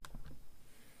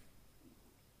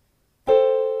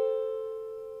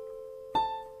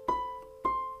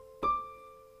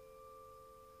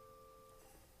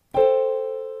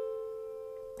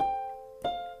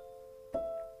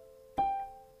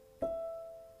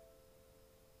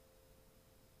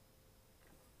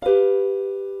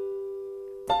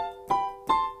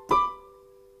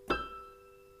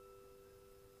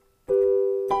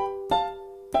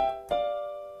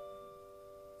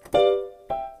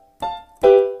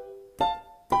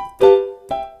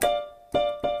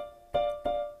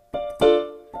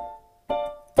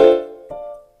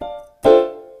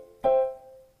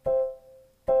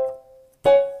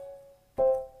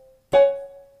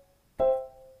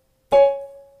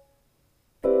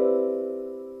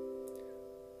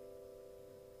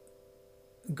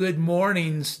good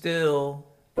morning still,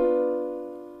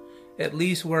 at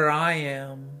least where I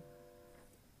am,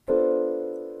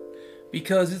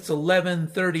 because it's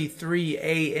 11:33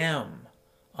 a.m.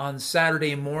 on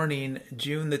Saturday morning,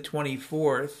 June the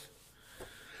 24th,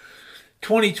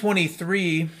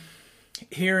 2023,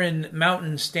 here in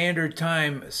Mountain Standard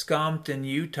Time, Scompton,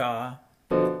 Utah.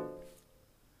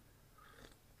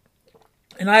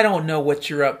 And I don't know what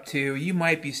you're up to. You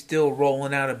might be still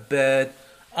rolling out of bed.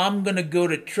 I'm going to go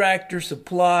to Tractor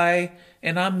Supply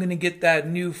and I'm going to get that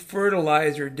new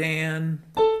fertilizer, Dan.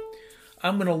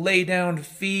 I'm going to lay down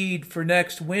feed for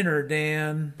next winter,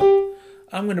 Dan.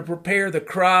 I'm going to prepare the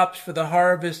crops for the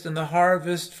harvest and the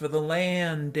harvest for the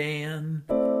land, Dan.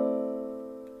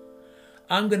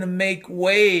 I'm going to make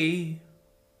way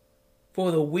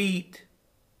for the wheat,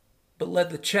 but let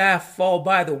the chaff fall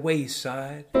by the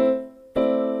wayside.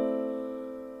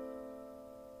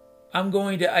 I'm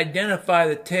going to identify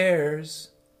the tares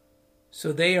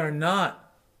so they are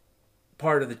not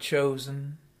part of the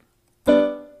chosen.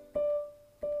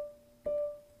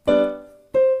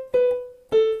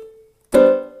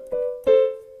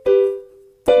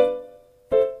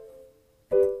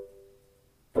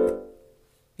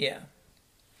 Yeah.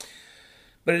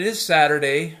 But it is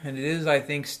Saturday, and it is, I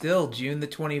think, still June the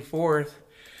 24th.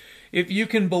 If you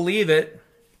can believe it,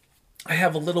 I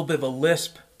have a little bit of a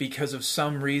lisp because of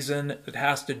some reason that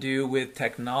has to do with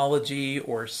technology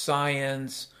or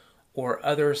science or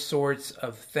other sorts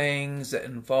of things that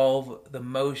involve the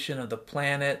motion of the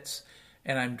planets.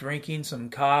 And I'm drinking some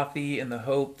coffee in the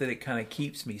hope that it kind of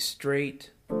keeps me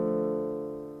straight.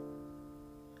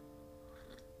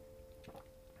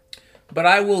 But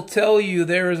I will tell you,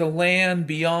 there is a land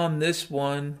beyond this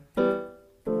one.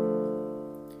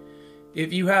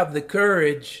 If you have the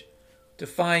courage to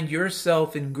find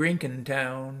yourself in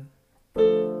Grinkentown.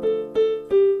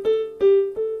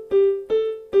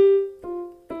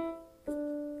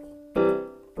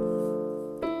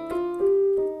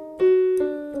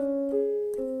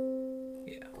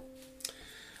 Yeah.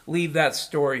 Leave that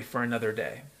story for another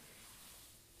day.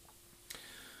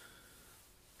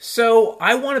 So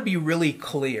I want to be really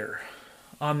clear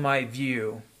on my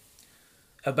view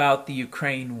about the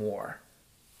Ukraine war.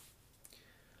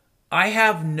 I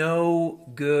have no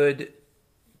good,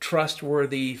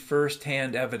 trustworthy,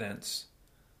 first-hand evidence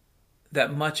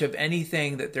that much of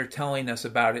anything that they're telling us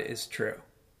about it is true.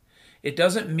 It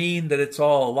doesn't mean that it's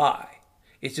all a lie.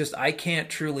 It's just I can't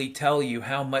truly tell you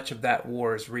how much of that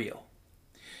war is real.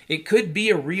 It could be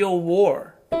a real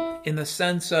war in the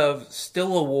sense of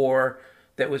still a war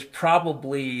that was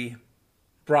probably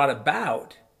brought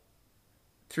about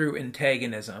through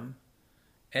antagonism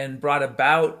and brought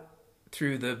about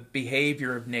through the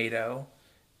behavior of NATO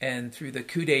and through the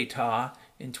coup d'etat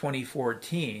in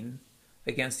 2014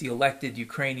 against the elected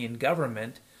Ukrainian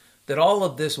government, that all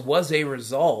of this was a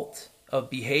result of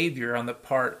behavior on the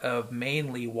part of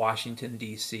mainly Washington,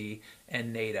 D.C.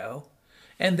 and NATO.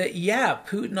 And that, yeah,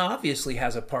 Putin obviously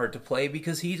has a part to play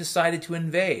because he decided to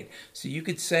invade. So you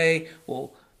could say,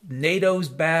 well, NATO's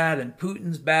bad and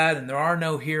Putin's bad and there are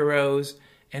no heroes.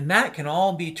 And that can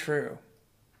all be true.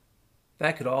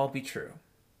 That could all be true.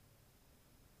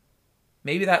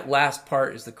 Maybe that last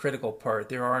part is the critical part.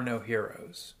 There are no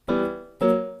heroes.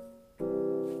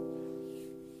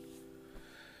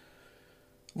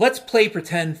 Let's play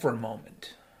pretend for a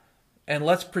moment. And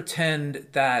let's pretend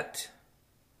that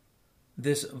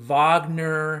this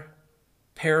Wagner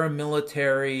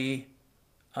paramilitary,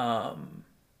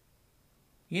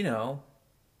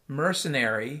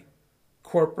 mercenary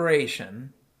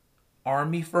corporation,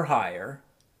 army for hire,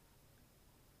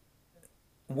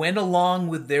 went along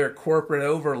with their corporate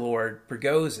overlord,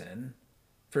 Prigozhin,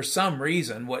 for some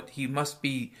reason. What he must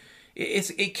be,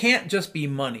 it can't just be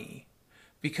money,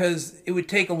 because it would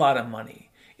take a lot of money.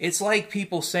 It's like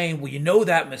people saying, well, you know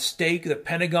that mistake the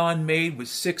Pentagon made was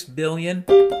 $6 billion?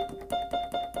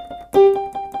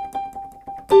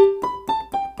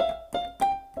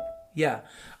 Yeah,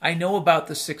 I know about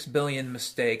the $6 billion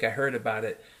mistake. I heard about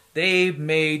it. They've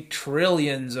made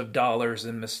trillions of dollars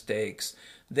in mistakes.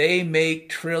 They make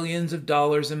trillions of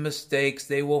dollars in mistakes.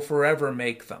 They will forever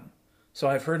make them. So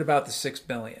I've heard about the $6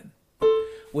 billion.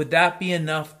 Would that be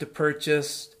enough to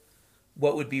purchase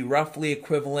what would be roughly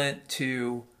equivalent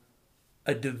to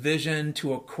a division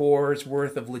to a corps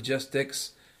worth of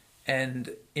logistics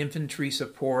and infantry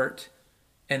support?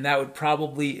 And that would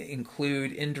probably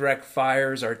include indirect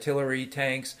fires, artillery,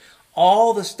 tanks,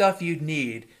 all the stuff you'd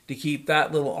need to keep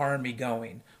that little army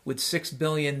going. Would $6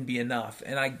 billion be enough?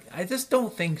 And I just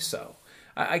don't think so.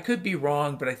 I could be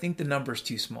wrong, but I think the number's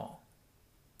too small.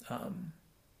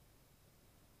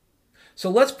 So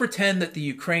let's pretend that the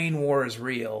Ukraine war is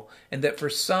real and that for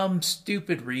some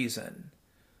stupid reason,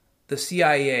 the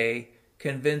CIA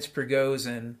convinced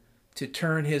Prigozhin to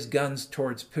turn his guns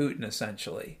towards Putin,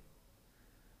 essentially.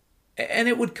 And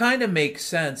it would kind of make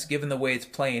sense given the way it's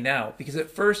playing out, because at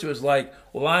first it was like,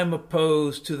 well, I'm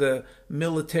opposed to the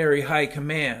military high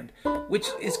command, which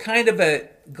is kind of a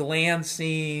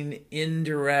glancing,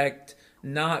 indirect,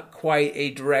 not quite a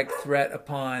direct threat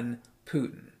upon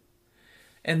Putin.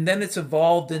 And then it's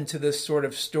evolved into this sort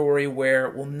of story where,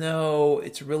 well, no,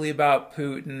 it's really about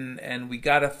Putin and we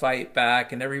got to fight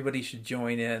back and everybody should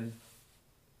join in.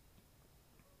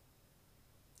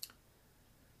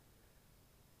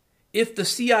 If the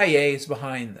CIA is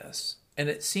behind this, and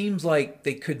it seems like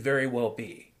they could very well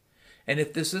be, and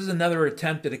if this is another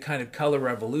attempt at a kind of color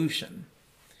revolution,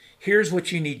 here's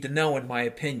what you need to know, in my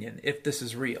opinion, if this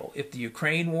is real. If the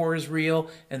Ukraine war is real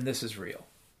and this is real.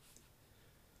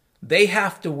 They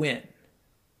have to win.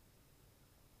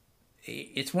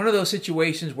 It's one of those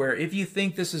situations where if you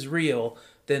think this is real,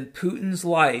 then Putin's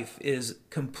life is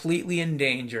completely in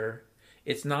danger.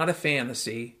 It's not a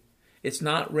fantasy. It's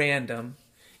not random.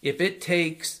 If it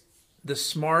takes the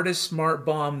smartest smart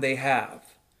bomb they have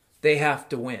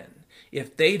to win.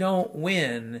 If they don't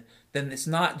win, then it's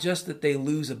not just that they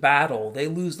lose a battle, they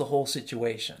lose the whole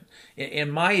situation.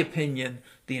 In my opinion,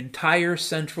 the entire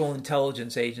Central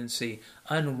Intelligence Agency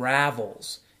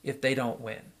unravels if they don't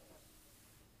win.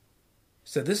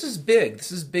 So this is big.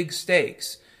 This is big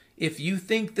stakes. If you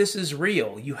think this is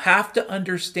real, you have to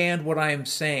understand what I am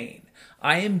saying.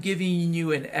 I am giving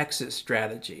you an exit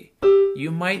strategy.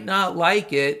 You might not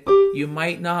like it, you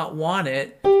might not want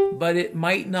it, but it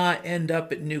might not end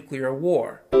up at nuclear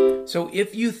war. So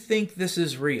if you think this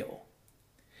is real,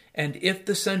 and if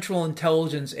the Central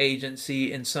Intelligence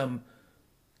Agency in some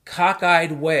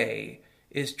cockeyed way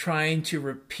is trying to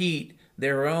repeat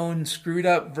their own screwed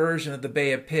up version of the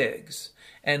Bay of Pigs,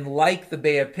 and like the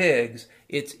Bay of Pigs,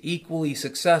 it's equally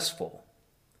successful,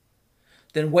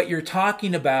 then what you're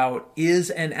talking about is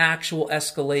an actual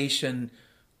escalation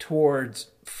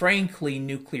towards, frankly,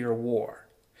 nuclear war.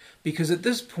 Because at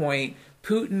this point,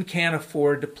 Putin can't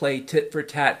afford to play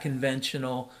tit-for-tat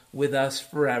conventional with us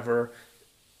forever.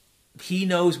 He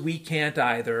knows we can't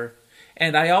either.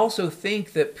 And I also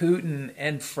think that Putin,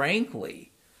 and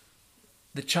frankly,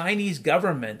 the Chinese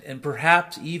government, and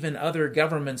perhaps even other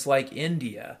governments like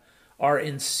India, are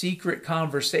in secret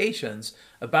conversations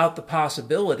about the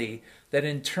possibility that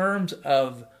in terms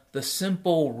of the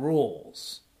simple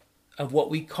rules of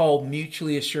what we call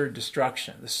mutually assured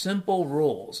destruction, the simple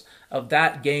rules of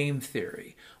that game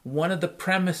theory, one of the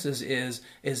premises is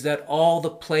that all the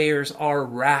players are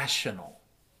rational,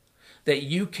 that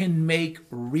you can make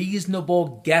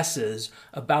reasonable guesses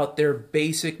about their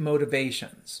basic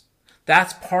motivations.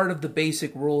 That's part of the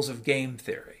basic rules of game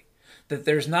theory, that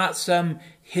there's not some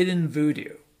hidden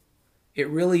voodoo. It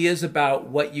really is about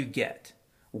what you get.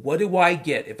 What do I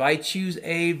get? If I choose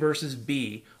A versus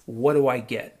B, what do I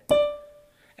get?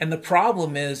 And the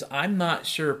problem is, I'm not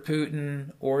sure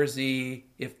Putin or Z,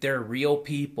 if they're real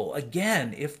people.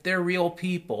 Again, if they're real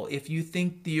people, if you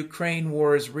think the Ukraine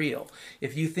war is real,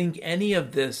 if you think any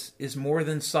of this is more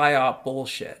than psyop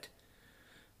bullshit,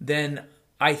 then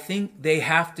I think they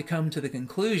have to come to the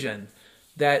conclusion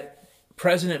that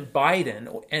President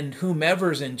Biden and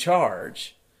whomever's in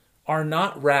charge are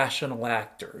not rational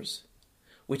actors,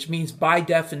 which means by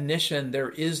definition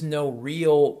there is no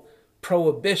real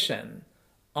prohibition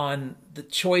on the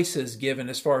choices given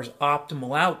as far as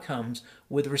optimal outcomes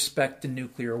with respect to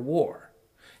nuclear war.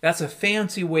 That's a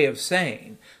fancy way of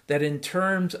saying that in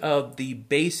terms of the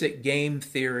basic game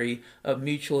theory of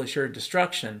mutual assured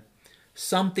destruction,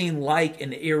 something like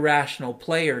an irrational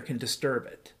player can disturb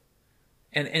it.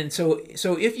 And so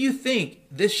if you think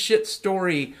this shit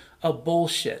story of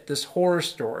bullshit, this horror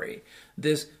story,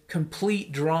 this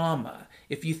complete drama,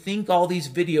 if you think all these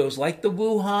videos, like the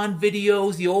Wuhan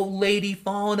videos, the old lady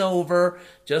falling over,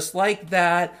 just like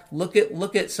that, look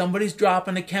at somebody's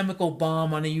dropping a chemical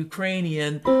bomb on a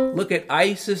Ukrainian, look at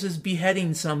ISIS is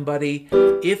beheading somebody.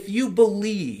 If you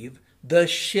believe the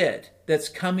shit that's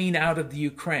coming out of the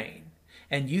Ukraine,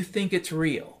 and you think it's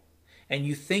real, and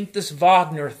you think this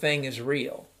Wagner thing is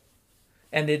real,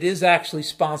 and it is actually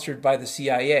sponsored by the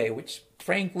CIA, which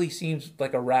frankly seems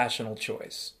like a rational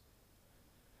choice,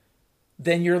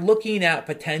 then you're looking at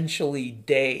potentially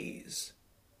days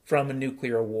from a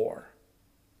nuclear war.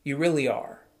 You really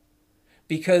are.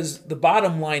 Because the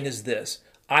bottom line is this: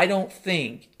 I don't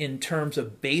think, in terms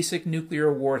of basic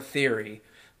nuclear war theory,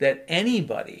 that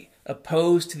anybody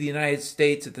opposed to the United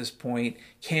States at this point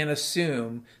can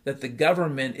assume that the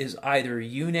government is either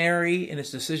unary in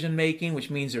its decision making,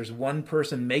 which means there's one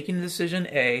person making the decision,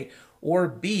 A, or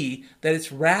B, that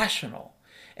it's rational.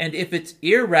 And if it's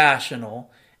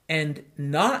irrational and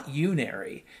not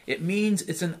unary, it means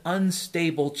it's an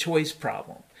unstable choice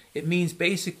problem. It means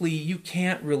basically you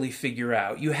can't really figure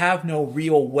out, you have no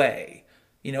real way,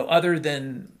 other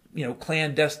than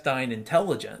clandestine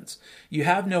intelligence. You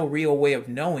have no real way of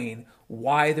knowing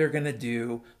why they're going to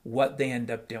do what they end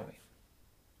up doing.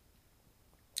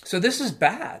 So this is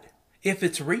bad if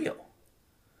it's real.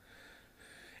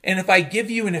 And if I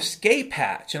give you an escape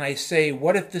hatch and I say,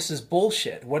 what if this is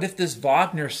bullshit? What if this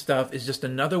Wagner stuff is just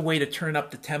another way to turn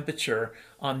up the temperature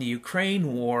on the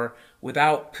Ukraine war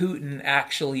without Putin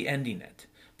actually ending it?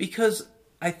 Because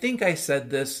I think I said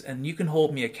this, and you can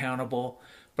hold me accountable,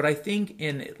 but I think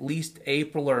in at least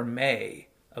April or May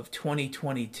of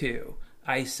 2022,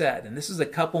 I said, and this is a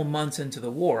couple months into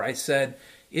the war, I said,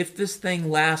 if this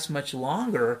thing lasts much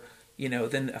longer,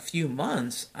 than a few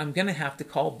months, I'm going to have to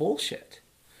call bullshit.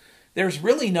 There's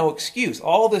really no excuse.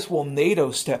 All this,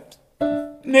 NATO stepped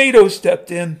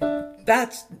in.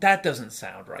 That doesn't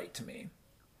sound right to me.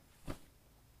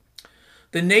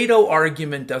 The NATO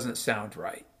argument doesn't sound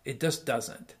right. It just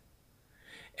doesn't.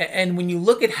 And when you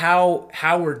look at how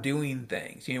we're doing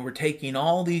things, we're taking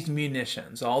all these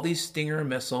munitions, all these Stinger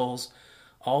missiles,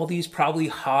 all these probably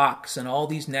Hawks and all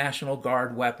these National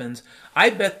Guard weapons. I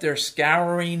bet they're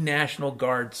scouring National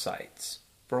Guard sites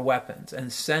for weapons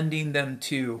and sending them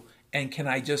to, and can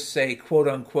I just say, quote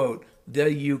unquote,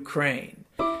 the Ukraine.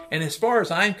 And as far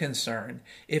as I'm concerned,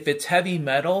 if it's heavy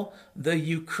metal, the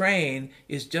Ukraine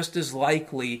is just as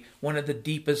likely one of the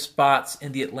deepest spots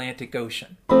in the Atlantic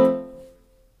Ocean.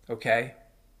 Okay?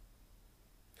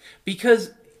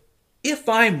 Because if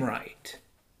I'm right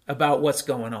about what's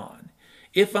going on,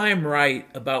 if I'm right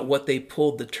about what they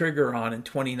pulled the trigger on in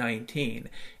 2019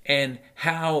 and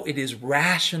how it is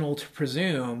rational to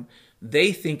presume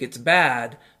they think it's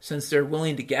bad since they're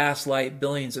willing to gaslight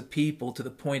billions of people to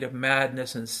the point of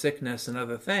madness and sickness and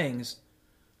other things,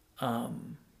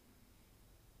 then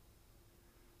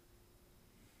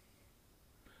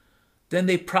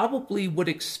they probably would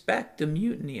expect a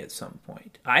mutiny at some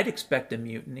point. I'd expect a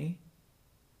mutiny.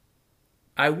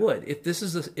 I would. If this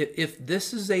is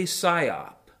a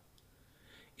psyop,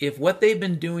 if what they've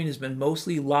been doing has been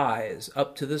mostly lies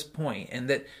up to this point, and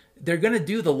that they're going to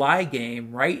do the lie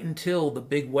game right until the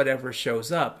big whatever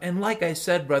shows up. And like I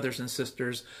said, brothers and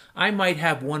sisters, I might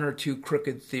have one or two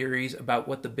crooked theories about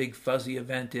what the big fuzzy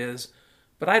event is,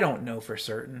 but I don't know for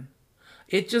certain.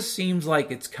 It just seems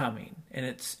like it's coming, and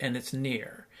it's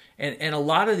near. And a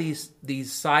lot of these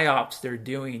psyops they're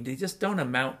doing, they just don't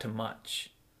amount to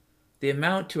much. They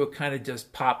amount to a kind of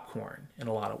just popcorn in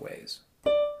a lot of ways.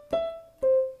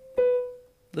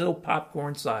 Little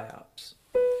popcorn psyops.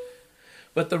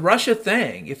 But the Russia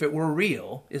thing, if it were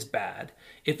real, is bad.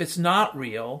 If it's not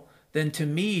real, then to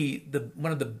me,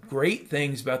 one of the great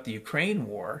things about the Ukraine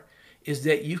war is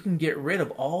that you can get rid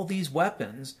of all these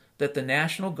weapons that the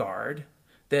National Guard,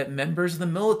 that members of the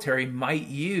military might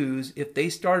use if they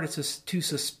started to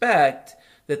suspect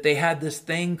that they had this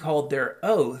thing called their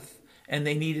oath and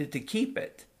they needed to keep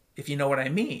it, if you know what I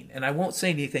mean. And I won't say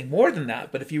anything more than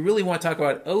that, but if you really want to talk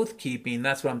about oath keeping,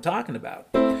 that's what I'm talking about.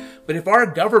 But if our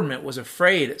government was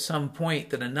afraid at some point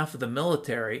that enough of the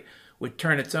military would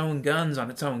turn its own guns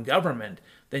on its own government,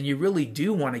 then you really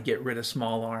do want to get rid of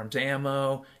small arms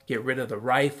ammo, get rid of the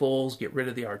rifles, get rid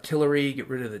of the artillery, get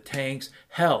rid of the tanks.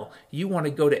 Hell, you want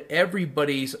to go to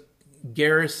everybody's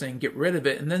garrison, get rid of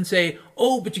it, and then say,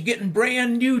 oh, but you're getting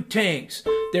brand new tanks.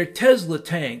 They're Tesla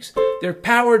tanks. They're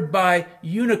powered by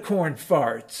unicorn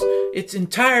farts. It's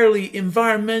entirely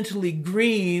environmentally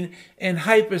green and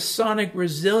hypersonic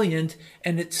resilient,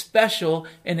 and it's special,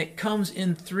 and it comes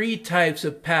in 3 types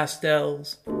of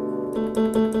pastels.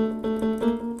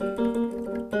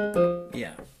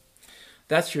 Yeah.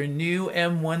 That's your new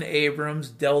M1 Abrams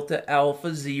Delta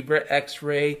Alpha Zebra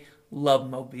X-Ray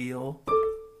Lovemobile.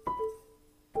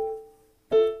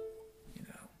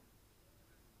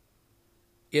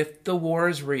 If the war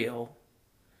is real,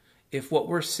 if what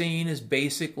we're seeing is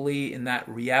basically in that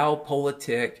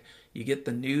realpolitik, you get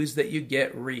the news that you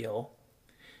get real,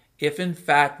 if in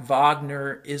fact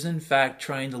Wagner is in fact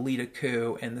trying to lead a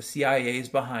coup and the CIA is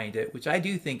behind it, which I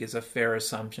do think is a fair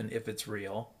assumption if it's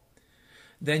real,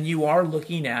 then you are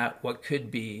looking at what could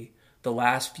be the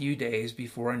last few days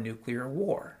before a nuclear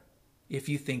war, if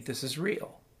you think this is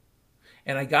real.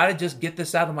 And I got to just get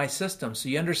this out of my system so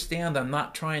you understand I'm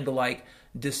not trying to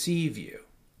deceive you.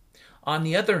 On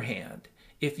the other hand,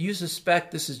 if you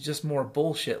suspect this is just more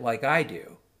bullshit like I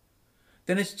do,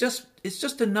 then it's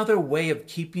just another way of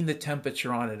keeping the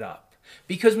temperature on it up.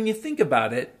 Because when you think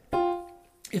about it,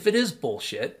 if it is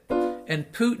bullshit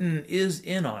and Putin is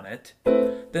in on it,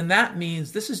 then that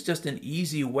means this is just an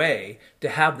easy way to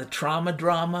have the trauma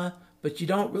drama, but you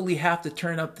don't really have to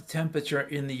turn up the temperature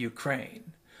in the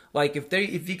Ukraine. Like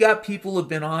if you got people who've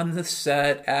been on the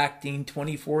set acting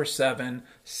 24/7,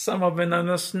 some of them on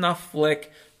a snuff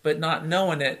flick, but not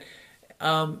knowing it,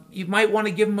 you might want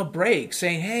to give them a break,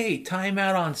 saying, "Hey, time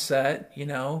out on set.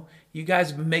 You guys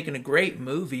have been making a great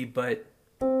movie, but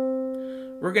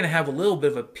we're going to have a little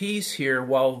bit of a piece here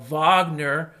while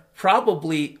Wagner,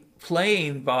 probably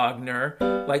playing Wagner,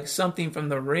 like something from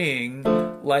The Ring,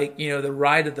 like, the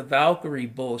Ride of the Valkyrie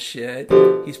bullshit.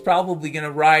 He's probably going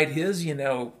to ride his,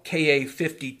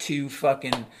 KA-52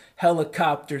 fucking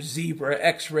helicopter, Zebra,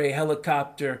 X-ray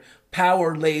helicopter,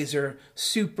 power laser,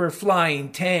 super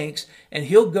flying tanks, and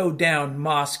he'll go down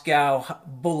Moscow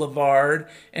Boulevard,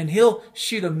 and he'll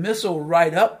shoot a missile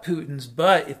right up Putin's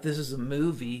butt if this is a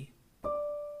movie."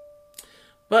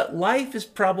 But life is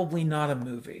probably not a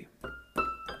movie.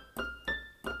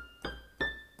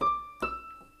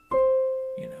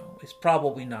 It's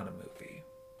probably not a movie.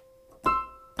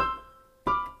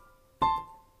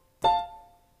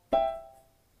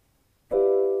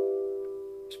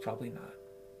 It's probably not.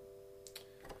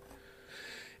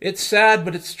 It's sad,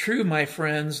 but it's true, my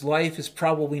friends. Life is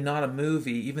probably not a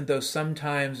movie. Even though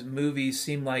sometimes movies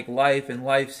seem like life and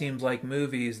life seems like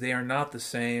movies, they are not the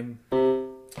same.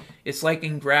 It's like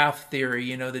in graph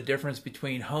theory, the difference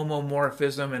between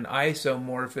homomorphism and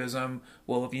isomorphism.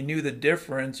 Well, if you knew the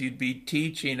difference, you'd be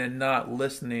teaching and not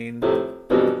listening.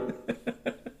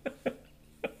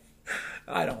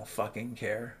 I don't fucking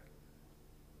care.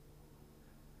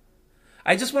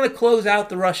 I just want to close out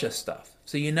the Russia stuff.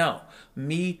 So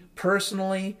me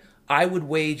personally, I would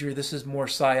wager this is more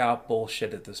PSYOP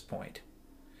bullshit at this point.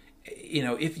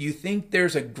 If you think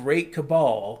there's a great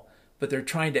cabal, but they're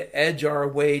trying to edge our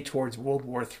way towards World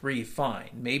War III, fine.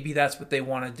 Maybe that's what they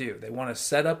want to do. They want to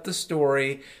set up the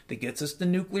story that gets us to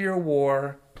nuclear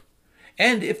war.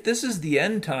 And if this is the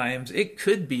end times, it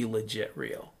could be legit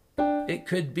real. It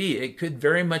could be. It could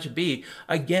very much be.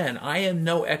 Again, I am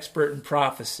no expert in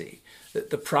prophecy.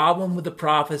 The problem with the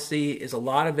prophecy is a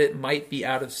lot of it might be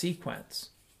out of sequence.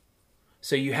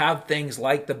 So you have things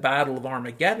like the Battle of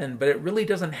Armageddon, but it really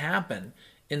doesn't happen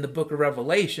in the book of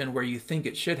Revelation where you think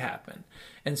it should happen.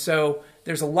 And so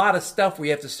there's a lot of stuff where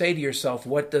you have to say to yourself,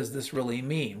 what does this really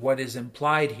mean? What is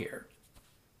implied here?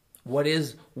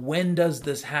 When does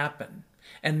this happen?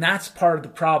 And that's part of the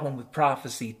problem with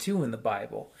prophecy too in the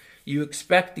Bible. You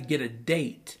expect to get a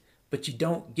date, but you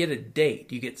don't get a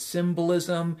date. You get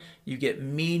symbolism, you get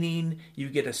meaning, you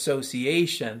get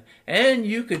association, and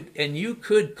you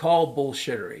could call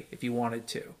bullshittery if you wanted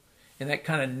to. In that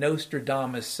kind of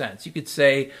Nostradamus sense. You could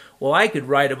say, well, I could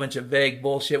write a bunch of vague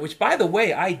bullshit, which, by the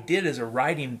way, I did as a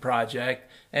writing project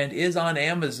and is on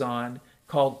Amazon,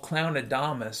 called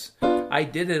Clownadamus. I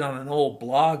did it on an old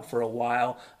blog for a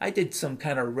while. I did some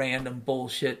kind of random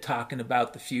bullshit talking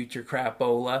about the future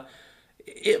crapola.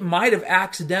 It might have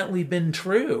accidentally been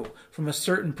true from a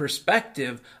certain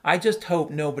perspective. I just hope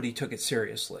nobody took it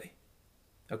seriously.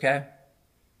 Okay?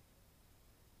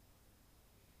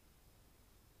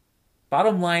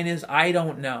 Bottom line is, I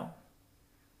don't know.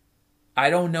 I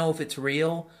don't know if it's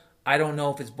real. I don't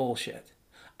know if it's bullshit.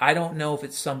 I don't know if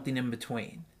it's something in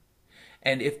between.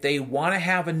 And if they want to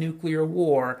have a nuclear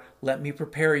war, let me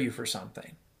prepare you for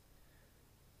something.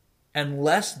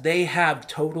 Unless they have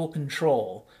total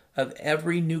control of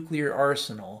every nuclear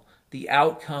arsenal, the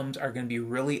outcomes are going to be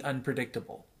really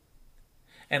unpredictable.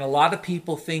 And a lot of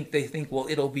people think, well,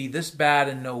 it'll be this bad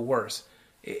and no worse.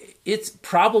 It's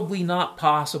probably not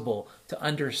possible to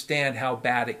understand how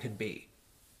bad it could be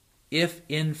if,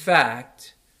 in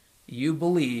fact, you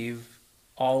believe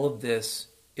all of this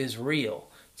is real,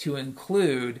 to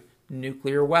include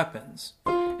nuclear weapons.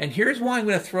 And here's why I'm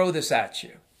going to throw this at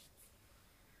you.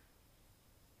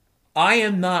 I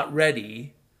am not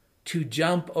ready to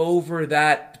jump over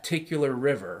that particular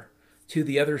river to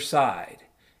the other side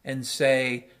and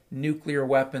say nuclear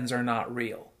weapons are not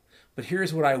real. But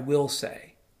here's what I will say.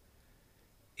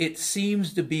 It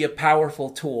seems to be a powerful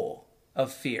tool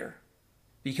of fear.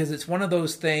 Because it's one of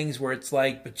those things where it's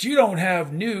like, but you don't have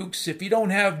nukes. If you don't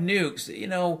have nukes,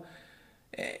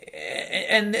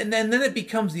 and then it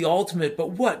becomes the ultimate,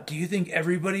 but what? Do you think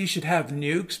everybody should have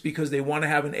nukes because they want to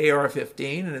have an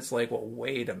AR-15? And it's like, well,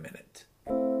 wait a minute.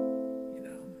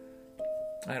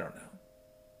 I don't know.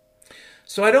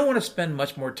 So I don't want to spend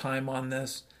much more time on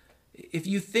this. If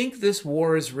you think this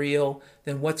war is real,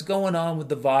 then what's going on with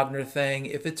the Wagner thing,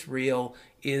 if it's real,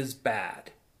 is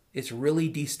bad. It's really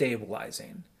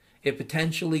destabilizing. It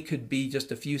potentially could be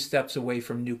just a few steps away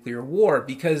from nuclear war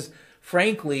because,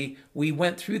 frankly, we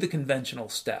went through the conventional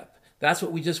step. That's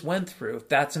what we just went through. If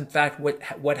that's in fact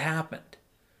what happened.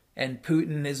 And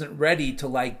Putin isn't ready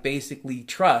to basically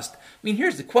trust. I mean,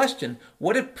 here's the question.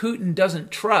 What if Putin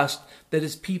doesn't trust that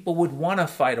his people would want to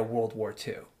fight a World War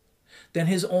II? Then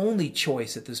his only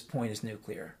choice at this point is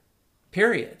nuclear.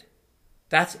 Period.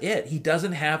 That's it. He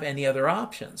doesn't have any other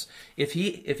options. If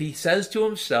he says to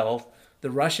himself, the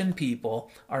Russian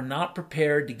people are not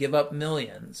prepared to give up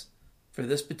millions for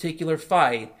this particular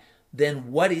fight,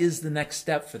 then what is the next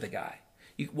step for the guy?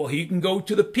 He can go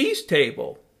to the peace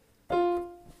table.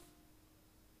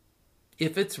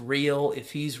 If it's real,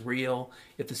 if he's real,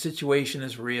 if the situation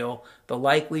is real, the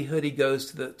likelihood he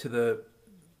goes to the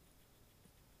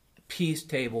peace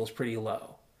table is pretty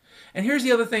low. And here's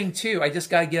the other thing too, I just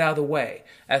got to get out of the way.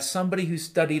 As somebody who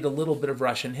studied a little bit of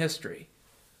Russian history,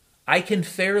 I can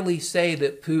fairly say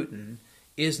that Putin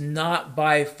is not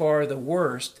by far the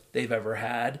worst they've ever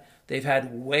had. They've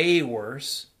had way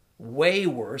worse.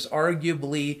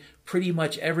 Arguably, pretty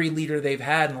much every leader they've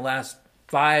had in the last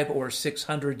 500 or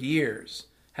 600 years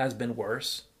has been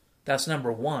worse. That's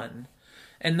number one.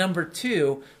 And number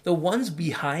two, the ones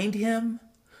behind him,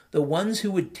 the ones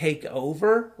who would take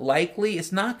over, likely,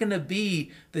 it's not going to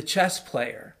be the chess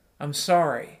player. I'm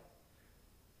sorry.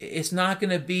 It's not going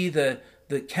to be the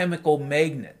chemical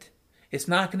magnate. It's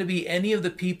not going to be any of the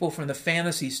people from the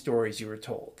fantasy stories you were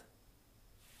told.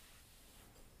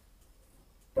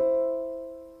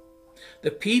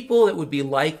 The people that would be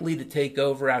likely to take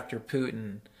over after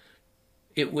Putin,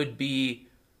 it would be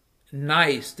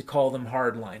nice to call them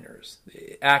hardliners.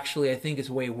 Actually, I think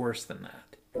it's way worse than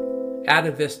that.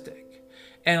 Atavistic.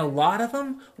 And a lot of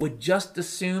them would just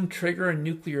assume trigger a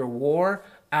nuclear war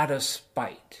out of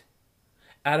spite,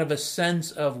 out of a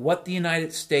sense of what the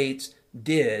United States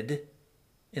did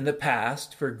in the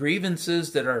past for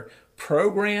grievances that are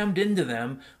programmed into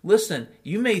them. Listen,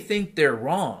 you may think they're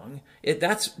wrong.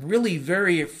 That's really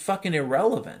very fucking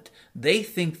irrelevant. They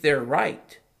think they're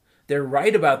right. They're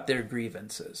right about their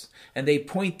grievances. And they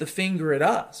point the finger at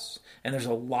us. And there's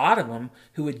a lot of them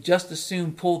who would just as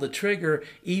soon pull the trigger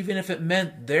even if it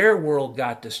meant their world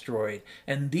got destroyed.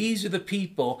 And these are the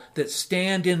people that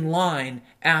stand in line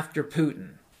after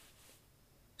Putin.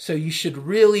 So you should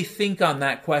really think on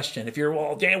that question. If you're,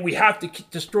 well, damn, we have to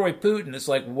destroy Putin. It's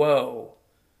like, whoa.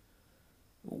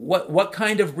 What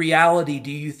kind of reality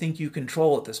do you think you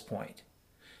control at this point?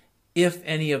 If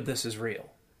any of this is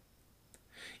real.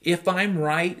 If I'm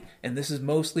right, and this is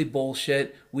mostly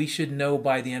bullshit, we should know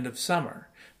by the end of summer.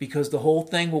 Because the whole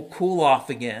thing will cool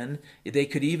off again. They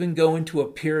could even go into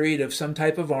a period of some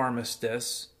type of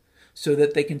armistice so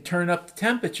that they can turn up the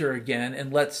temperature again in,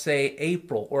 let's say,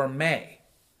 April or May.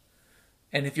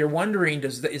 And if you're wondering,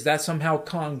 is that somehow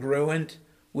congruent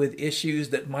with issues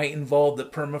that might involve the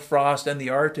permafrost and the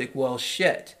Arctic? Well,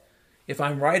 shit. If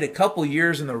I'm right a couple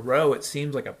years in a row, it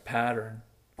seems like a pattern.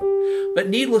 But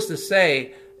needless to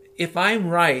say, if I'm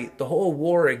right, the whole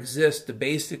war exists to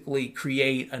basically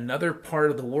create another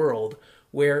part of the world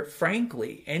where,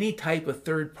 frankly, any type of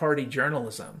third-party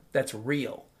journalism that's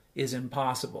real is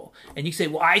impossible. And you say,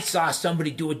 well, I saw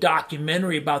somebody do a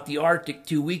documentary about the Arctic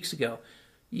 2 weeks ago.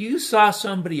 You saw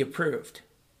somebody approved.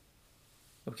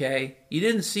 Okay? You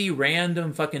didn't see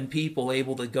random fucking people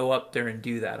able to go up there and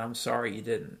do that. I'm sorry you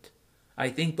didn't. I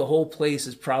think the whole place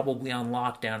is probably on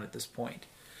lockdown at this point.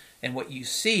 And what you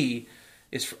see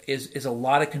is a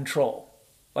lot of control.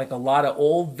 Like a lot of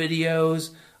old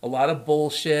videos, a lot of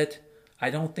bullshit. I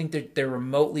don't think that they're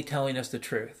remotely telling us the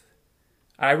truth.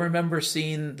 I remember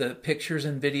seeing the pictures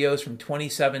and videos from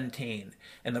 2017.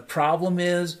 And the problem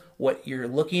is, what you're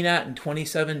looking at in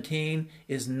 2017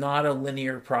 is not a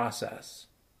linear process.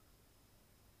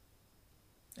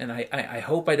 And I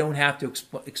hope I don't have to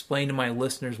explain to my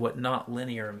listeners what not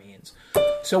linear means.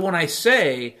 So when I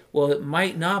say, well, it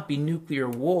might not be nuclear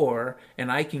war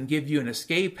and I can give you an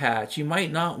escape hatch, you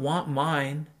might not want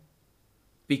mine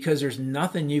because there's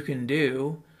nothing you can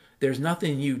do. There's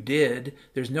nothing you did.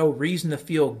 There's no reason to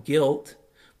feel guilt.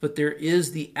 But there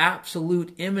is the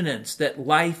absolute imminence that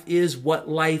life is what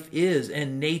life is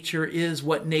and nature is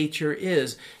what nature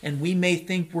is. And we may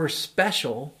think we're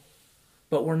special,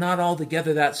 but we're not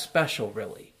altogether that special,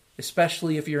 really,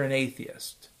 especially if you're an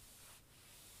atheist.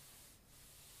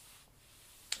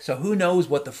 So who knows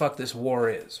what the fuck this war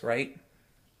is, right?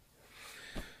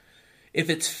 If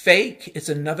it's fake, it's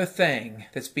another thing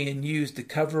that's being used to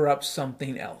cover up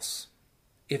something else.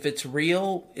 If it's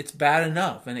real, it's bad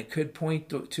enough, and it could point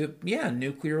to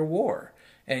nuclear war.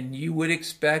 And you would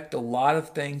expect a lot of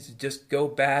things to just go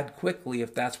bad quickly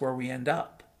if that's where we end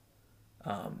up.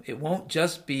 It won't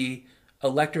just be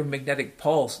electromagnetic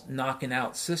pulse knocking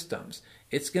out systems.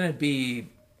 It's going to be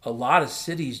a lot of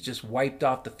cities just wiped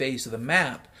off the face of the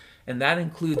map. And that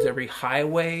includes every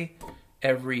highway,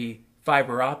 every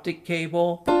fiber optic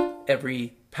cable,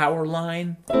 every power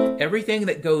line, everything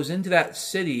that goes into that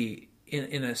city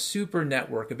in a super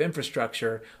network of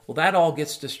infrastructure. Well, that all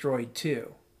gets destroyed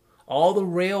too. All the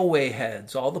railway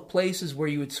heads, all the places where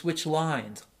you would switch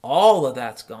lines, all of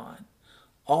that's gone.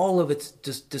 All of it's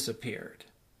just disappeared.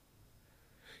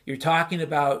 You're talking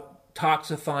about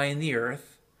toxifying the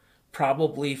earth,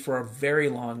 probably for a very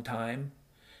long time.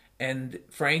 And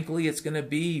frankly, it's going to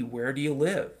be, where do you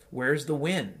live? Where's the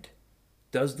wind?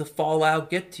 Does the fallout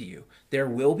get to you? There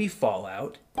will be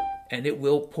fallout, and it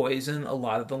will poison a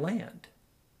lot of the land.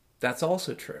 That's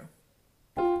also true.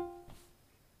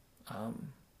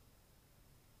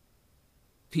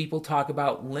 People talk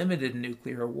about limited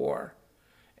nuclear war.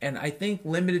 And I think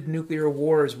limited nuclear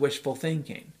war is wishful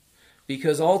thinking,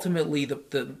 because ultimately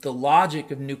the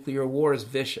logic of nuclear war is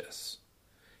vicious.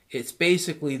 It's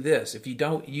basically this: if you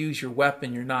don't use your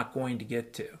weapon, you're not going to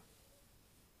get to.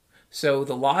 So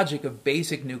the logic of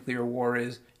basic nuclear war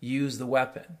is use the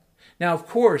weapon. Now, of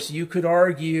course, you could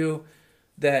argue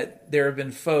that there have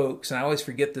been folks, and I always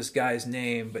forget this guy's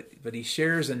name, but he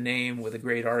shares a name with a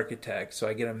great architect, so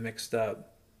I get him mixed up.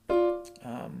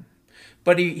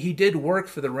 But he did work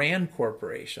for the Rand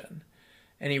Corporation,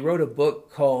 and he wrote a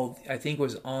book called, I think it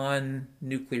was On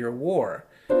Nuclear War,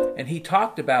 and he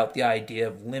talked about the idea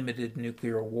of limited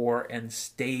nuclear war and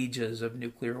stages of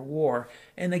nuclear war.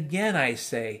 And again, I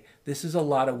say, this is a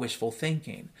lot of wishful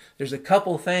thinking. There's a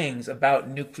couple things about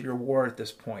nuclear war at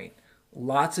this point.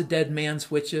 Lots of dead man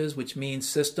switches, which means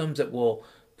systems that will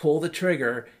pull the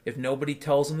trigger if nobody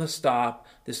tells them to stop.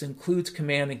 This includes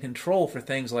command and control for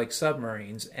things like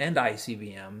submarines and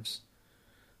ICBMs.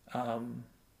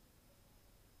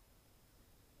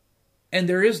 And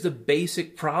there is the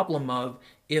basic problem of,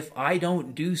 if I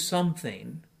don't do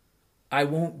something, I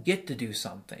won't get to do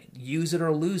something. Use it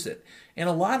or lose it. In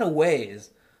a lot of ways,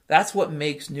 that's what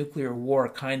makes nuclear war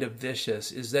kind of vicious,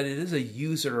 is that it is a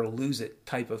use it or lose it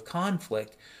type of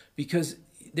conflict, because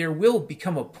there will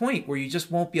become a point where you just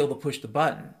won't be able to push the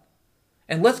button.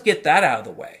 And let's get that out of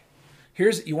the way.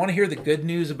 You want to hear the good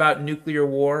news about nuclear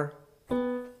war?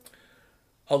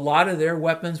 A lot of their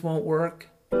weapons won't work.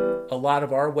 A lot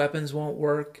of our weapons won't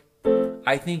work.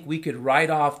 I think we could write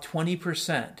off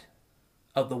 20%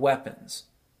 of the weapons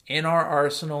in our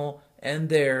arsenal and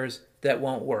theirs that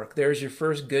won't work. There's your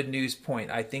first good news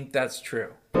point. I think that's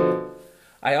true.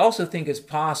 I also think it's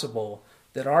possible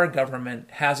that our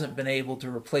government hasn't been able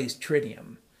to replace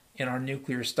tritium in our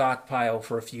nuclear stockpile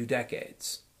for a few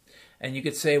decades. And you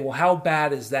could say, well, how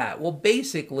bad is that? Well,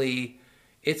 basically,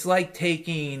 it's like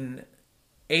taking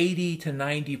 80 to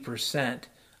 90%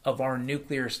 of our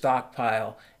nuclear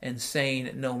stockpile and saying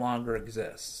it no longer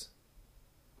exists.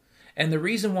 And the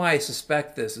reason why I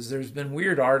suspect this is there's been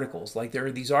weird articles. Like there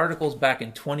are these articles back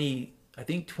in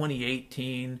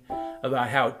 2018 about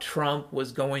how Trump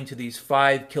was going to these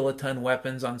 5 kiloton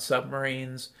weapons on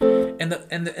submarines. And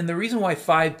the reason why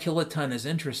 5 kiloton is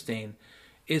interesting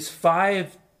is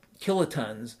 5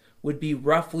 kilotons would be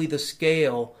roughly the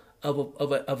scale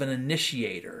of an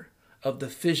initiator, of the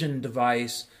fission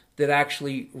device that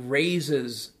actually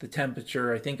raises the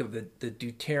temperature, I think, of the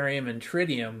deuterium and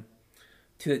tritium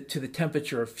to the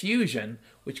temperature of fusion,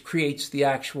 which creates the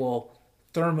actual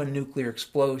thermonuclear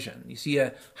explosion. You see,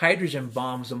 a hydrogen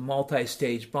bomb is a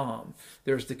multi-stage bomb.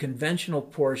 There's the conventional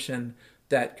portion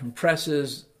that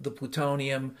compresses the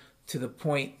plutonium to the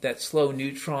point that slow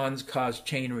neutrons cause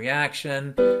chain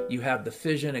reaction. You have the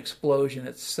fission explosion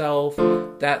itself.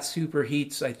 That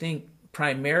superheats, I think,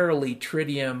 primarily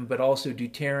tritium, but also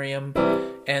deuterium.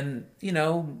 And,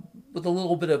 with a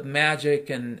little bit of magic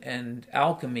and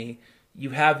alchemy,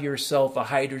 you have yourself a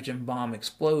hydrogen bomb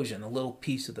explosion, a little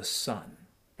piece of the sun.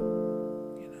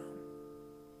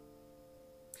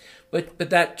 But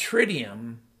that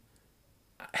tritium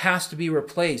has to be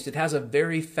replaced. It has a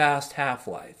very fast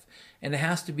half-life. And it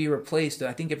has to be replaced,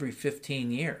 I think, every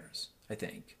 15 years, I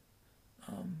think.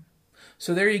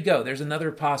 So there you go. There's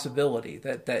another possibility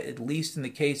that at least in the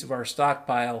case of our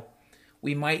stockpile,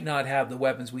 we might not have the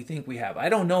weapons we think we have. I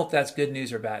don't know if that's good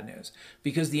news or bad news,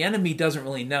 because the enemy doesn't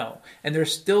really know. And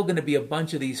there's still going to be a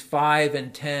bunch of these 5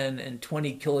 and 10 and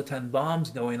 20 kiloton bombs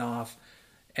going off,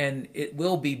 and it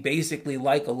will be basically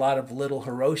like a lot of little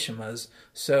Hiroshimas.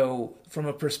 So from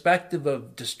a perspective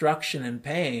of destruction and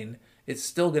pain, it's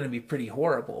still going to be pretty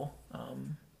horrible.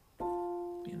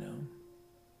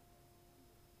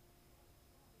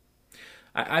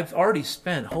 I've already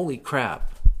spent, holy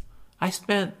crap, I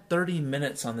spent 30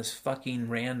 minutes on this fucking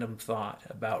random thought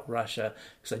about Russia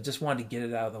because I just wanted to get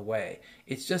it out of the way.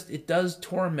 It does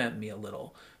torment me a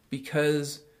little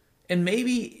because, and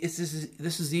maybe this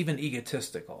is even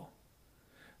egotistical,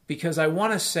 because I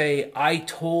want to say, I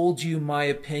told you my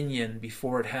opinion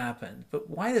before it happened. But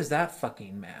why does that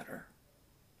fucking matter?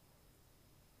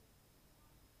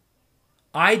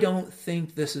 I don't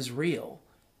think this is real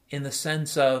in the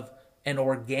sense of an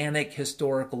organic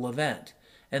historical event.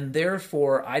 And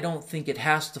therefore, I don't think it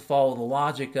has to follow the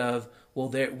logic of, well,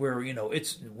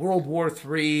 it's World War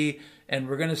III, and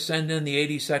we're going to send in the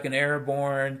 82nd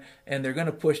Airborne, and they're going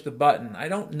to push the button. I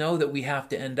don't know that we have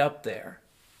to end up there.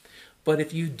 But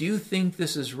if you do think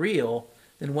this is real,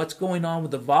 then what's going on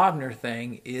with the Wagner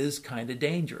thing is kind of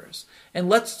dangerous. And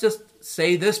let's just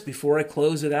say this before I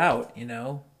close it out,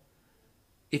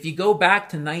 If you go back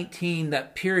to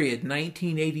that period,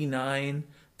 1989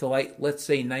 to let's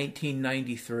say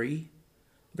 1993,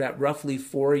 that roughly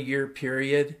 4-year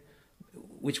period,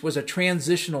 which was a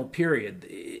transitional period.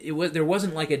 There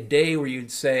wasn't like a day where you'd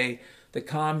say the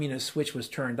communist switch was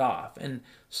turned off. And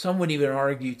some would even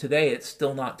argue today it's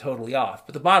still not totally off.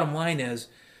 But the bottom line is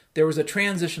there was a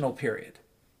transitional period.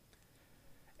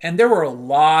 And there were a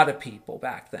lot of people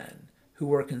back then who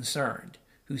were concerned,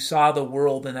 who saw the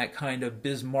world in that kind of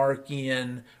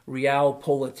Bismarckian,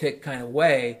 realpolitik kind of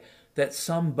way, that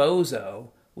some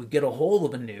bozo would get a hold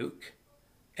of a nuke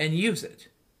and use it,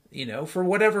 for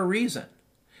whatever reason.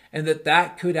 And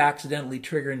that could accidentally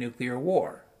trigger nuclear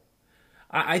war.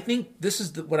 I think this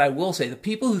is what I will say. The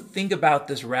people who think about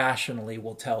this rationally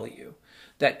will tell you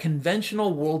that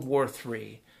conventional World War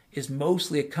III is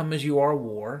mostly a come-as-you-are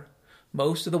war.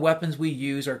 Most of the weapons we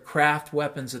use are craft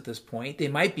weapons at this point. They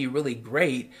might be really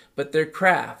great, but they're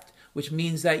craft, which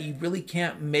means that you really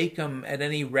can't make them at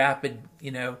any rapid,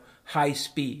 high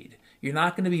speed. You're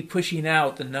not going to be pushing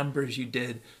out the numbers you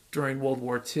did during World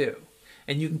War II.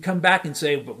 And you can come back and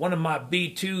say, but one of my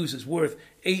B-2s is worth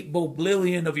 8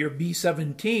 bobillion of your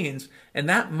B-17s, and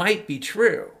that might be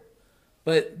true.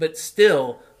 But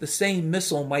still, the same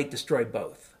missile might destroy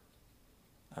both.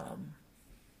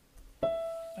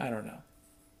 I don't know.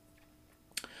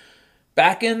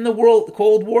 Back in the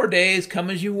Cold War days,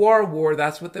 come-as-you-are war,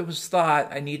 that's what it was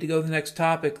thought. I need to go to the next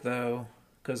topic, though,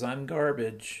 because I'm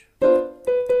garbage.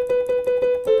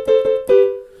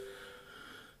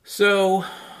 So,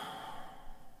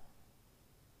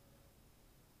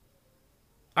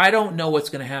 I don't know what's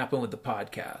going to happen with the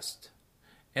podcast.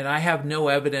 And I have no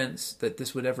evidence that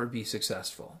this would ever be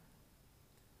successful.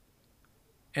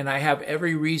 And I have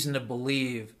every reason to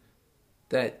believe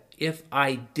that if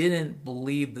I didn't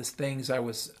believe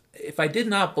if I did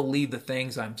not believe the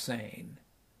things I'm saying,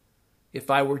 if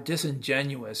I were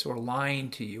disingenuous or lying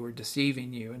to you or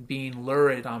deceiving you and being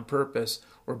lurid on purpose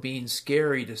or being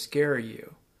scary to scare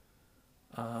you,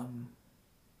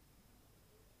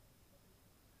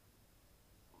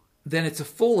 then it's a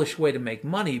foolish way to make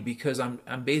money, because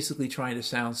I'm basically trying to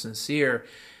sound sincere.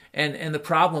 And the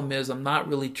problem is I'm not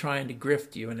really trying to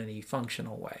grift you in any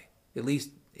functional way. At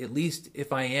least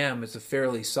if I am, it's a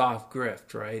fairly soft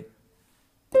grift, right?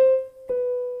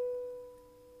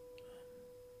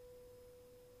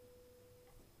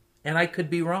 And I could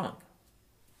be wrong.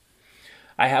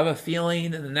 I have a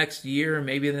feeling in the next year,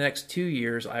 maybe the next 2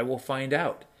 years, I will find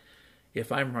out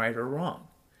if I'm right or wrong.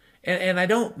 And I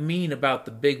don't mean about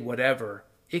the big whatever.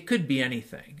 It could be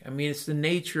anything. I mean, it's the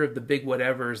nature of the big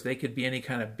whatevers. They could be any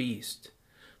kind of beast.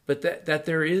 But that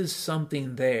there is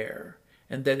something there,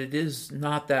 and that it is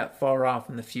not that far off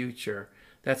in the future.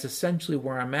 That's essentially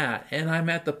where I'm at. And I'm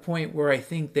at the point where I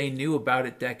think they knew about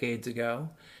it decades ago.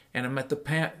 And I'm at the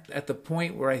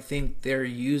point where I think they're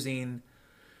using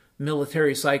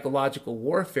military psychological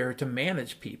warfare to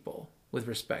manage people with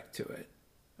respect to it.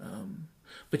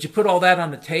 But you put all that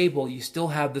on the table, you still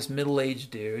have this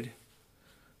middle-aged dude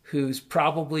who's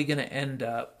probably going to end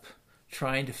up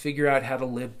trying to figure out how to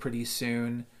live pretty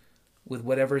soon with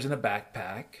whatever's in a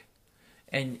backpack.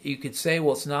 And you could say,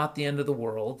 well, it's not the end of the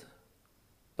world,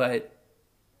 but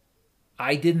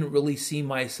I didn't really see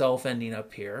myself ending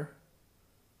up here.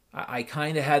 I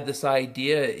kind of had this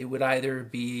idea it would either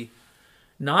be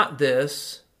not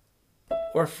this,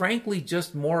 or frankly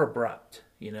just more abrupt,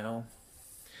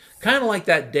 Kind of like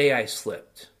that day I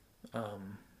slipped.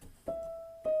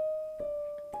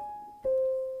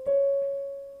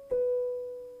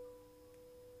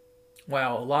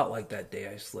 Wow, a lot like that day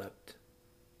I slipped.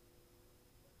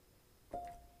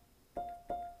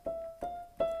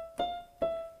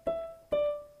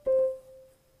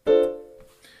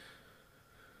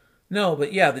 No,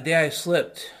 but yeah, the day I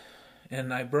slipped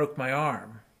and I broke my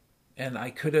arm, and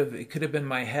it could have been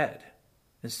my head.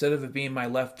 Instead of it being my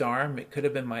left arm, it could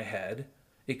have been my head.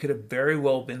 It could have very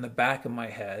well been the back of my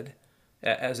head.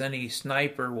 As any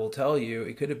sniper will tell you,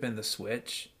 it could have been the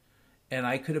switch. And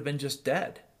I could have been just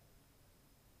dead.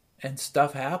 And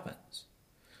stuff happens.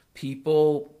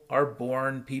 People are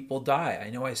born, people die. I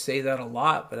know I say that a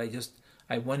lot, but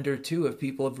I wonder too if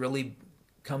people have really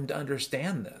come to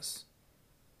understand this.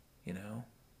 You know?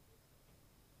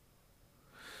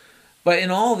 But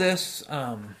in all this,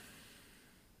 I'm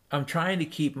trying to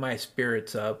keep my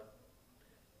spirits up.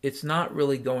 It's not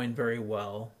really going very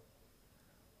well.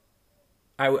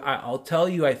 I'll tell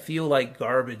you, I feel like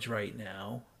garbage right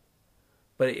now.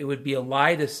 But it would be a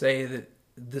lie to say that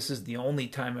this is the only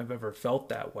time I've ever felt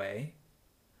that way.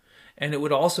 And it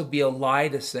would also be a lie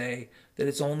to say that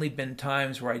it's only been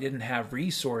times where I didn't have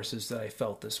resources that I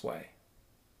felt this way.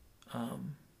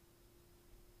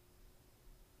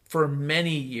 For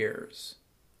many years,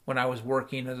 when I was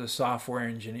working as a software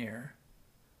engineer,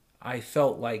 I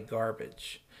felt like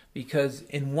garbage. Because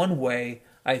in one way,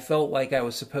 I felt like I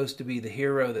was supposed to be the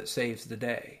hero that saves the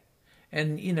day.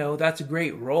 And, you know, that's a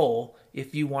great role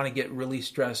if you want to get really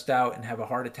stressed out and have a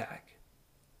heart attack.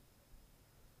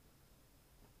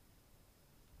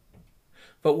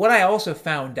 But what I also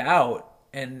found out,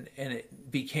 and it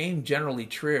became generally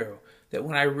true, that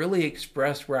when I really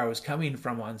expressed where I was coming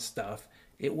from on stuff,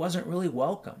 it wasn't really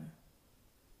welcome.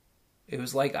 It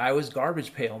was like I was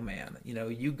garbage pail man. You know,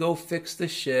 you go fix the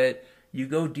shit, you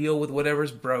go deal with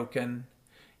whatever's broken.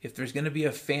 If there's going to be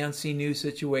a fancy new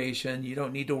situation, you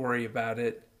don't need to worry about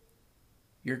it.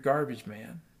 You're garbage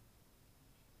man.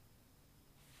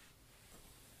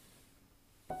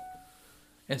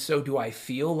 And so do I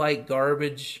feel like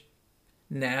garbage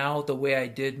now the way I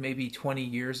did maybe 20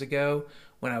 years ago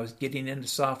when I was getting into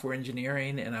software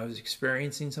engineering and I was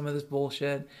experiencing some of this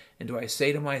bullshit? And do I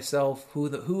say to myself,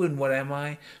 who and what am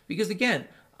I? Because again,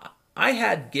 I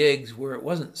had gigs where it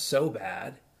wasn't so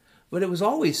bad, but it was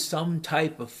always some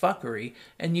type of fuckery.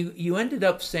 And you ended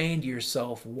up saying to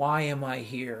yourself, why am I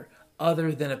here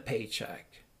other than a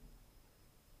paycheck?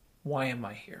 Why am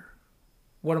I here?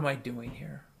 What am I doing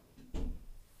here?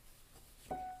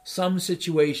 Some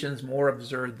situations more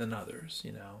absurd than others,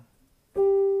 you know.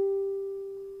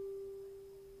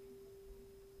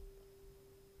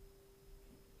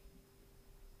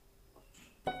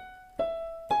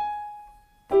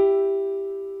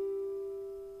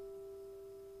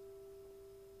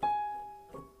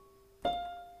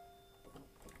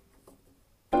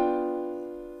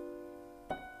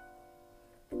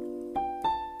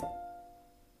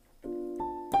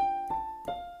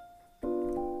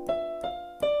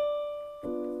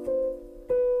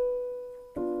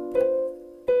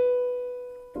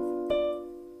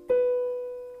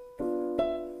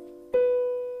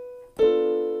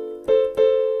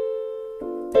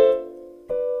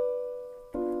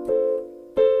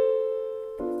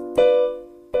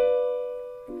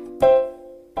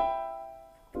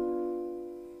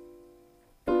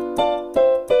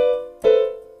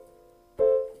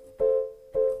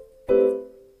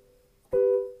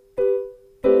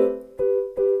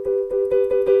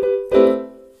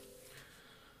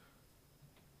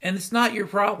 And it's not your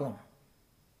problem.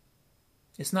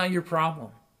 It's not your problem.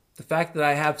 The fact that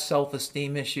I have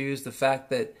self-esteem issues, the fact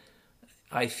that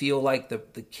I feel like the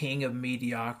king of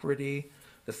mediocrity,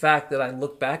 the fact that I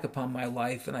look back upon my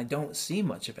life and I don't see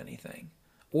much of anything,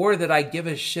 or that I give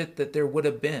a shit that there would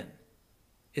have been,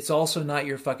 it's also not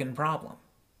your fucking problem.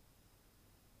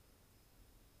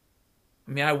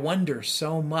 I mean, I wonder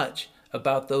so much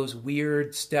about those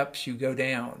weird steps you go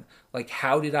down. Like,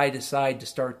 how did I decide to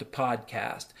start the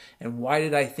podcast? And why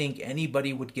did I think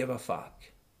anybody would give a fuck?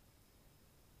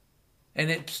 And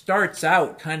it starts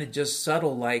out kind of just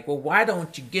subtle, like, well, why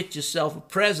don't you get yourself a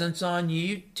presence on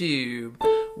YouTube?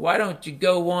 Why don't you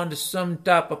go on to some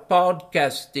type of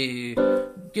podcast?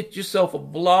 Get yourself a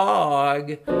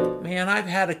blog. Man, I've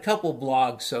had a couple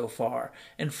blogs so far.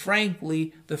 And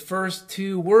frankly, the first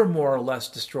two were more or less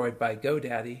destroyed by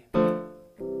GoDaddy.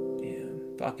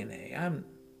 Fucking A.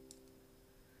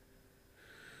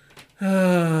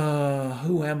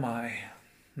 Who am I?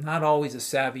 Not always a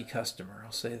savvy customer,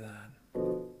 I'll say that.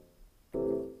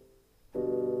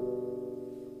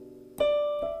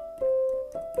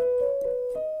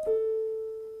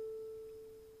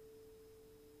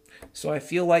 So I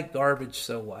feel like garbage,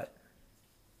 so what?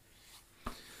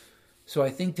 So I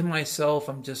think to myself,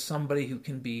 I'm just somebody who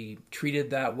can be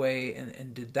treated that way,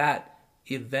 and did that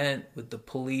event with the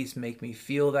police make me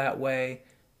feel that way?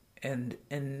 And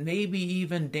maybe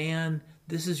even, Dan,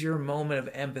 this is your moment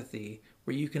of empathy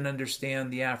where you can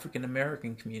understand the African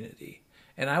American community.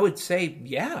 And I would say,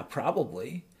 yeah,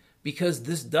 probably. because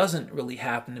this doesn't really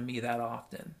happen to me that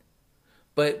often.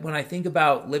 But when I think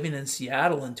about living in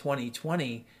Seattle in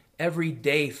 2020, every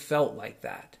day felt like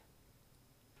that.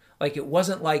 Like it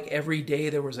wasn't like every day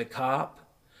there was a cop,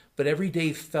 but every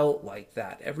day felt like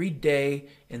that. Every day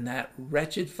in that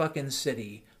wretched fucking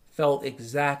city felt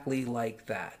exactly like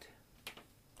that.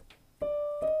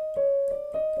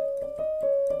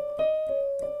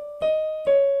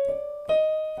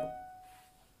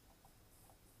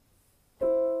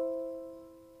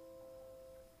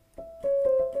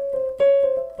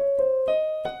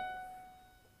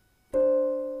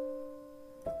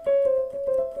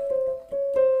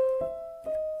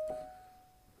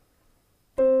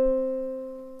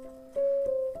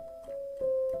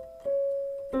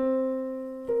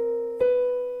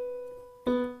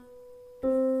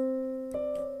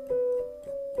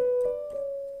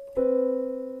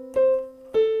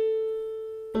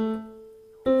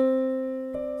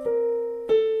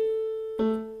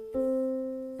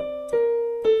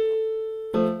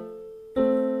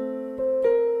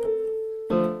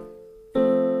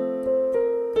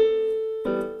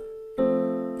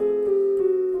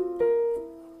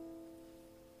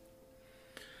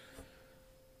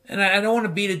 And I don't want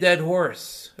to beat a dead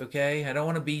horse, okay? I don't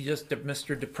want to be just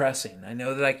Mr. Depressing. I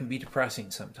know that I can be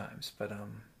depressing sometimes, but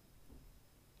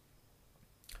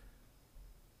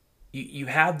you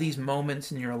have these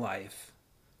moments in your life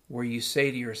where you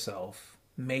say to yourself,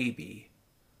 maybe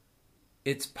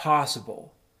it's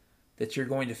possible that you're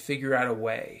going to figure out a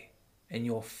way and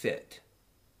you'll fit.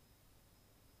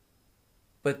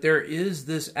 But there is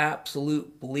this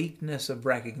absolute bleakness of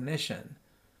recognition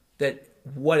that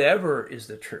whatever is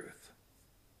the truth,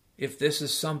 if this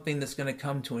is something that's going to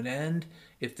come to an end,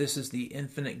 if this is the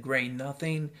infinite gray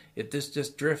nothing, if this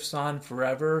just drifts on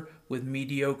forever with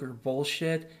mediocre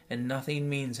bullshit and nothing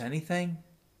means anything,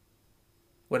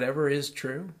 whatever is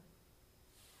true,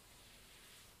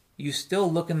 you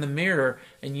still look in the mirror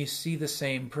and you see the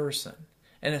same person.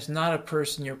 And it's not a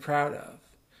person you're proud of.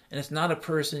 And it's not a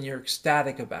person you're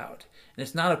ecstatic about. And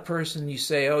it's not a person you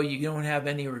say, oh, you don't have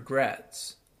any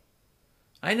regrets.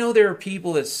 I know there are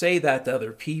people that say that to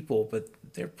other people, but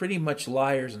they're pretty much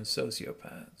liars and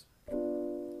sociopaths.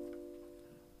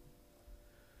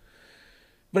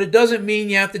 But it doesn't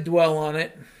mean you have to dwell on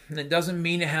it. And it doesn't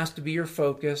mean it has to be your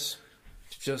focus.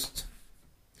 It's just,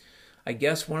 I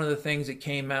guess one of the things that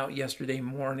came out yesterday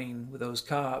morning with those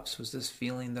cops was this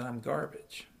feeling that I'm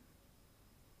garbage.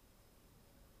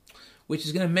 Which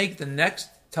is going to make the next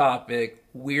topic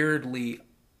weirdly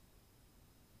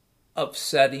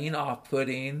upsetting,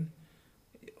 off-putting,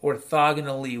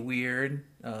 orthogonally weird,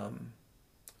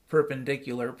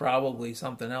 perpendicular, probably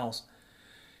something else.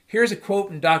 Here's a quote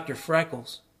from Dr.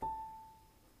 Freckles.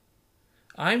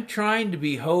 I'm trying to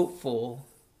be hopeful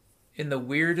in the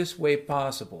weirdest way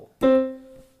possible.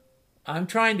 I'm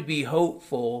trying to be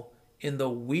hopeful in the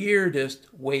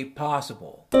weirdest way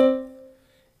possible.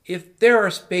 If there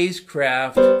are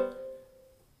spacecraft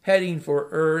heading for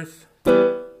Earth,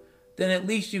 then at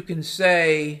least you can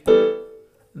say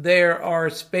there are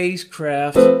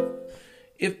spacecraft.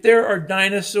 If there are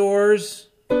dinosaurs,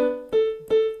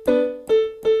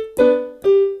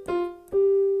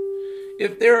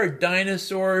 if there are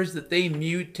dinosaurs that they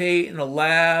mutate in a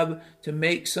lab to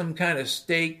make some kind of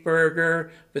steak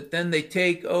burger, but then they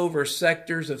take over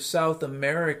sectors of South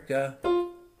America,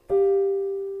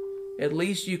 at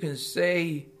least you can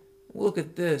say, look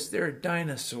at this, there are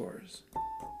dinosaurs.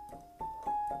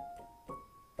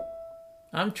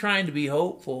 I'm trying to be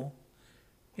hopeful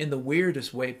in the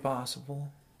weirdest way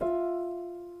possible.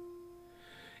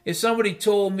 If somebody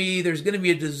told me there's going to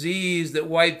be a disease that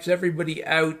wipes everybody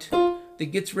out, that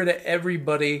gets rid of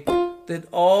everybody, that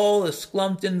all the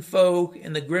Sklumpton folk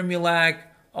and the Grimulac,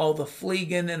 all the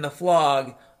Fleegan and the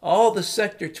Flog, all the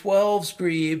Sector 12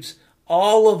 Screebs,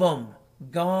 all of them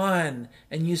gone,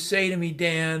 and you say to me,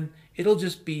 Dan, it'll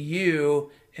just be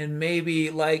you and maybe,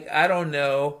 like, I don't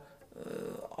know,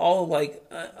 all like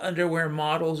underwear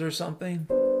models or something.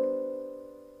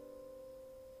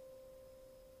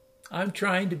 I'm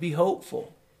trying to be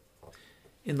hopeful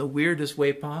in the weirdest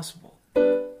way possible.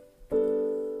 You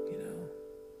know,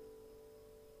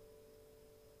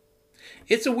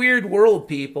 it's a weird world,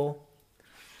 people.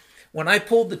 When I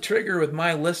pulled the trigger with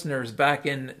my listeners back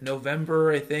in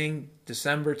November, I think,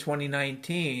 December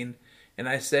 2019, and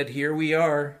I said, here we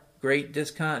are, great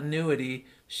discontinuity,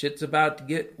 shit's about to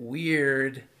get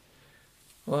weird.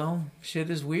 Well, shit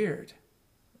is weird.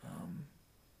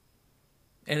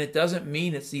 And it doesn't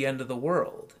mean it's the end of the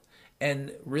world.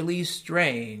 And really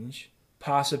strange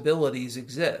possibilities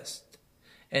exist.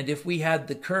 And if we had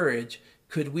the courage,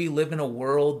 could we live in a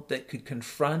world that could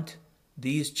confront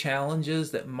these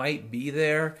challenges that might be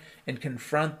there and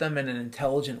confront them in an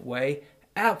intelligent way?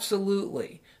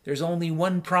 Absolutely. There's only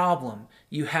one problem.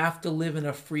 You have to live in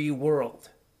a free world.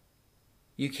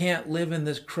 You can't live in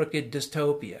this crooked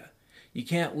dystopia. You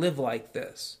can't live like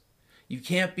this. You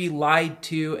can't be lied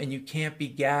to and you can't be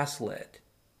gaslit.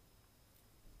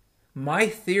 My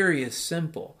theory is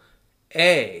simple.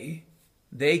 A,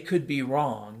 they could be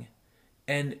wrong.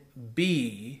 And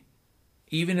B,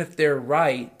 even if they're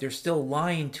right, they're still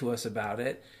lying to us about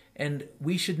it. And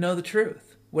we should know the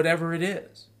truth, whatever it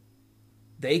is.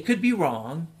 They could be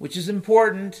wrong, which is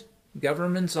important.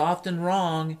 Government's often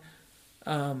wrong.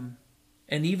 And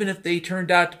even if they turned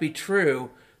out to be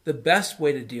true, the best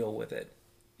way to deal with it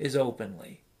is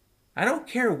openly. I don't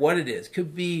care what it is.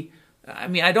 Could be,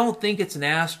 I don't think it's an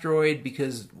asteroid,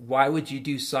 because why would you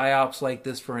do psyops like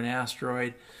this for an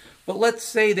asteroid? But let's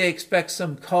say they expect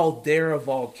some caldera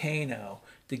volcano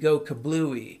to go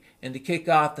kablooey and to kick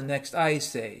off the next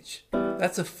ice age.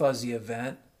 That's a fuzzy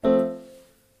event.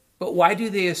 But why do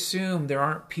they assume there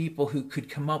aren't people who could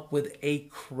come up with a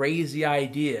crazy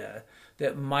idea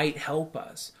that might help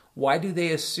us? Why do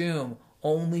they assume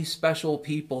only special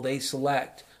people they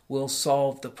select will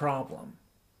solve the problem?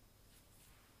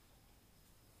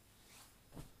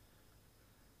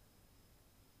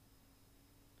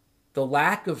 The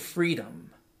lack of freedom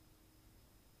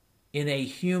in a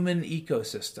human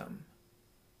ecosystem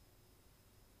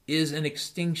is an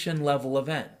extinction level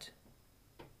event.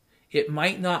 It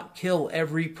might not kill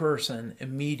every person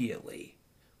immediately,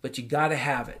 but you gotta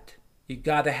have it. You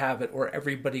gotta have it or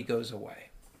everybody goes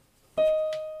away.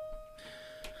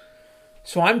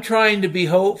 So I'm trying to be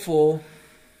hopeful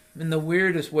in the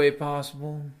weirdest way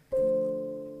possible.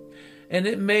 And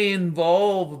it may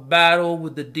involve a battle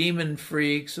with the demon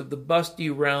freaks of the busty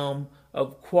realm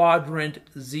of Quadrant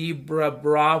Zebra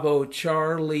Bravo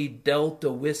Charlie Delta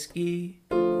Whiskey.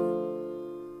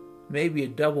 Maybe a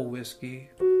double whiskey.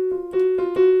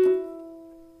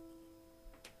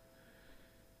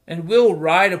 And we'll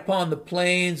ride upon the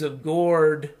plains of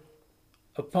Gord,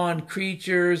 upon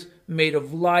creatures made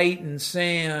of light and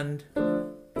sand,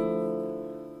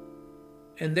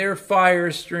 and their fire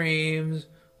streams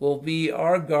will be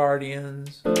our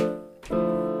guardians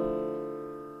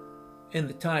in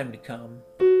the time to come.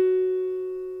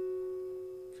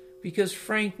 Because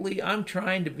frankly, I'm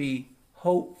trying to be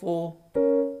hopeful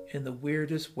in the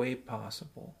weirdest way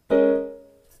possible.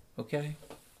 Okay?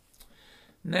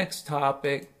 Next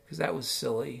topic, because that was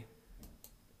silly.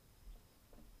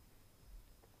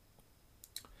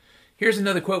 Here's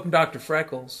another quote from Dr.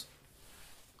 Freckles.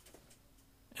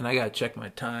 And I gotta check my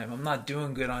time. I'm not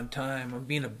doing good on time. I'm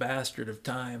being a bastard of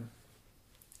time.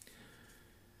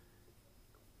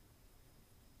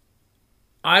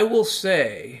 I will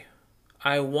say,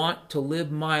 I want to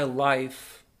live my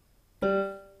life.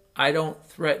 I don't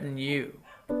threaten you.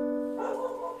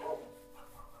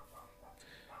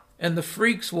 And the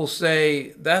freaks will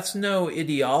say, that's no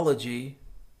ideology.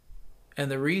 And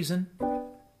the reason?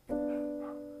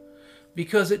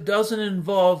 Because it doesn't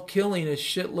involve killing a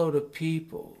shitload of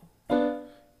people.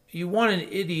 You want an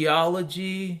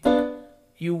ideology,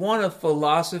 you want a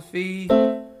philosophy,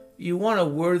 you want a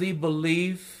worthy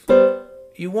belief,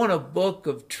 you want a book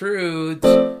of truths,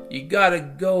 you gotta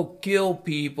go kill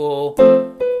people.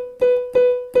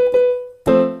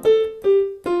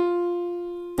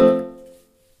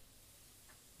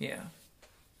 Yeah.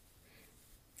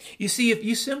 You see, if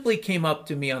you simply came up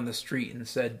to me on the street and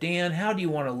said, Dan, how do you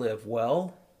want to live?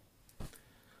 Well,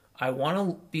 I want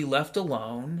to be left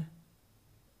alone,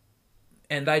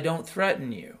 and I don't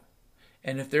threaten you.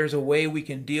 And if there's a way we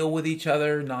can deal with each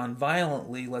other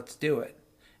non-violently, let's do it.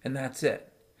 And that's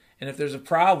it. And if there's a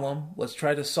problem, let's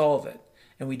try to solve it.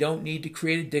 And we don't need to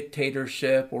create a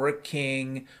dictatorship or a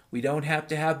king. We don't have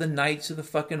to have the Knights of the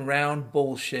fucking Round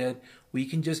bullshit. We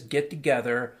can just get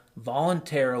together,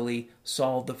 voluntarily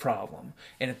solve the problem.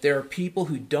 And if there are people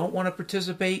who don't want to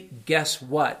participate, guess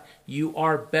what? You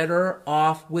are better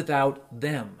off without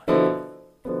them.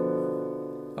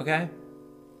 Okay?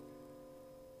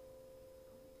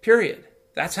 Period.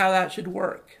 That's how that should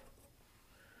work.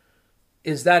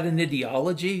 Is that an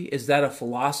ideology? Is that a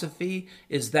philosophy?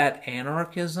 Is that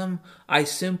anarchism? I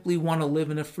simply want to live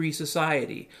in a free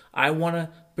society. I want to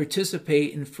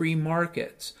participate in free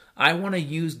markets. I want to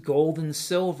use gold and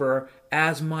silver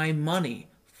as my money.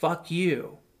 Fuck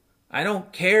you. I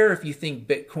don't care if you think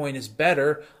Bitcoin is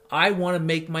better. I want to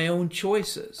make my own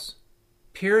choices.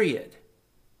 Period.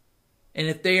 And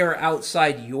if they are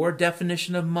outside your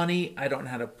definition of money, I don't know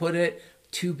how to put it,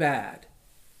 too bad.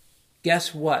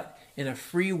 Guess what? In a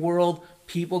free world,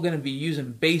 people are going to be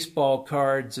using baseball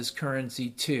cards as currency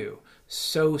too.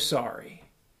 so sorry.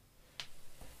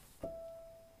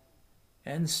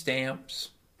 And stamps.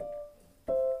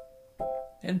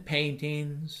 And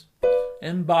paintings.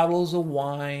 And bottles of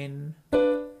wine.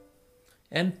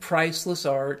 And priceless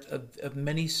art of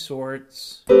many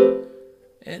sorts.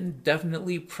 And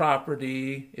definitely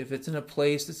property if it's in a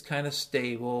place that's kind of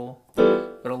stable.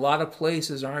 But a lot of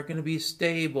places aren't going to be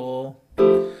stable.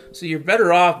 So you're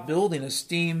better off building a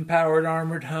steam-powered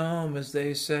armored home, as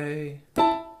they say.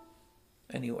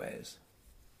 Anyways.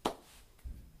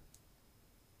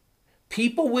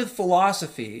 People with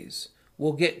philosophies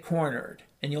will get cornered.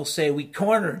 And you'll say, we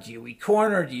cornered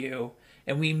you,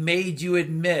 and we made you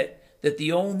admit that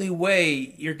the only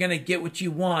way you're going to get what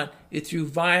you want is through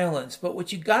violence. But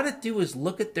what you got to do is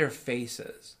look at their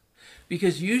faces.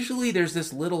 Because usually there's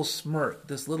this little smirk,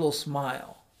 this little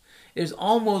smile. There's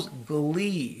almost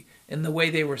glee in the way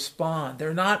they respond.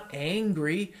 They're not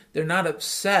angry. They're not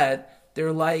upset.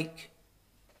 They're like,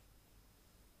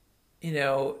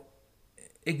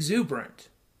 exuberant.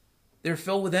 They're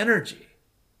filled with energy.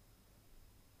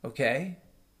 Okay?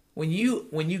 When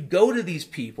you go to these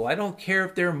people, I don't care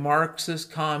if they're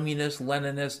Marxist, Communist,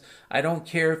 Leninist. I don't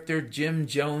care if they're Jim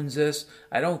Joneses.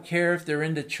 I don't care if they're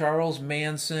into Charles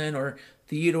Manson or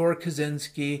Theodore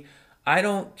Kaczynski. I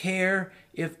don't care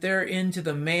if they're into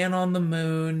the man on the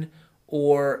moon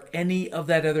or any of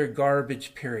that other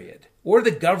garbage, period. Or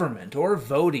the government, or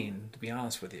voting, to be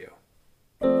honest with you.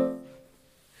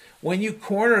 When you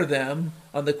corner them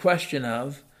on the question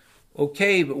of,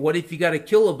 okay, but what if you got to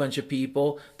kill a bunch of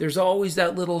people? There's always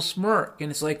that little smirk.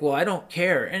 And it's like, well, I don't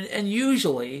care. And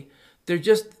usually they're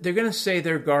going to say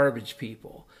they're garbage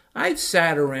people. I've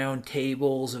sat around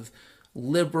tables of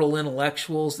liberal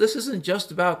intellectuals. This isn't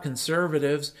just about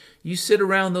conservatives. You sit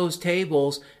around those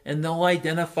tables and they'll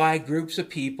identify groups of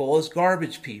people as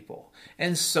garbage people.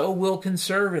 And so will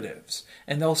conservatives.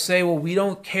 And they'll say, well, we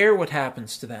don't care what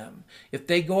happens to them. If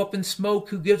they go up and smoke,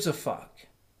 who gives a fuck?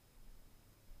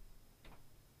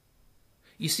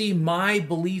 You see, my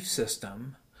belief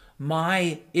system,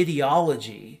 my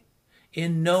ideology,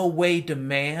 in no way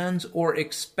demands or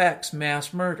expects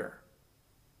mass murder.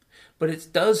 But it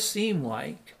does seem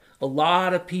like a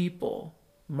lot of people,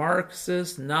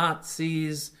 Marxists,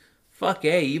 Nazis,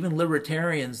 even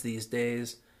libertarians these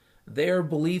days, their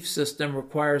belief system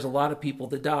requires a lot of people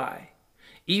to die.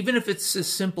 Even if it's as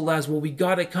simple as, well, we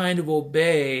got to kind of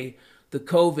obey the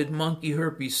COVID monkey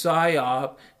herpes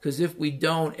psyop, because if we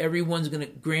don't,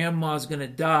 grandma's gonna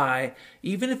die.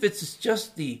 Even if it's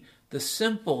just the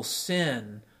simple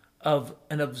sin of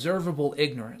an observable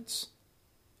ignorance,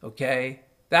 okay?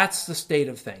 That's the state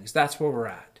of things. That's where we're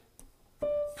at.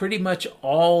 Pretty much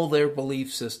all their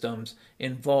belief systems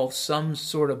involve some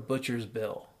sort of butcher's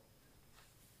bill.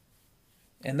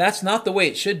 And that's not the way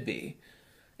it should be.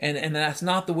 And that's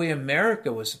not the way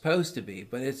America was supposed to be,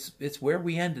 but it's where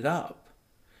we ended up.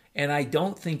 And I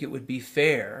don't think it would be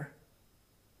fair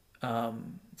to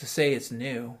say it's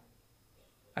new.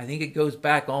 I think it goes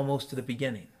back almost to the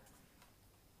beginning.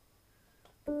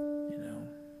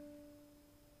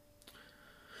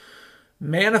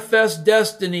 Manifest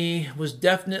Destiny was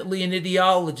definitely an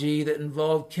ideology that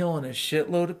involved killing a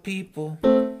shitload of people.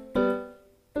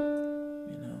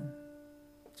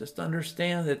 Just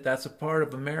understand that that's a part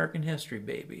of American history,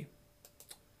 baby.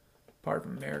 Part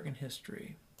of American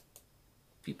history.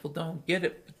 People don't get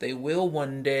it, but they will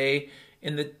one day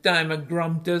in the time of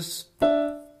Grumptus.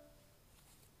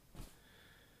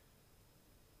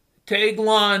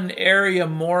 Taglon area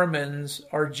Mormons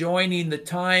are joining the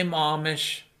Time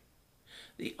Amish.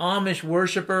 The Amish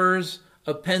worshippers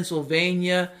of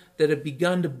Pennsylvania that have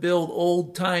begun to build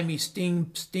old-timey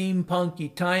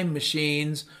steampunky time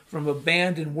machines from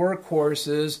abandoned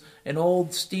workhorses and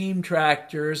old steam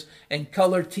tractors and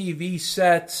color TV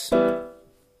sets.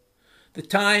 The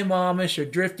Time Amish are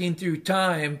drifting through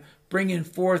time, bringing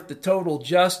forth the total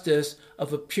justice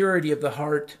of a purity of the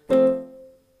heart.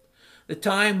 The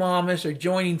Time Amish are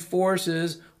joining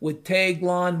forces with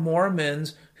Taglon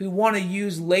Mormons who want to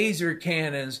use laser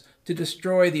cannons to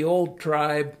destroy the old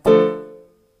tribe.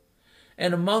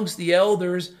 And amongst the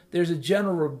elders, there's a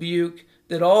general rebuke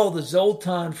that all the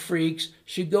Zoltan freaks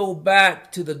should go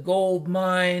back to the gold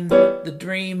mine, the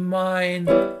dream mine,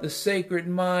 the sacred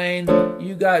mine.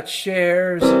 You got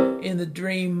shares in the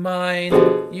dream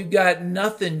mine. You got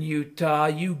nothing, Utah.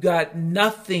 You got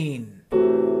nothing.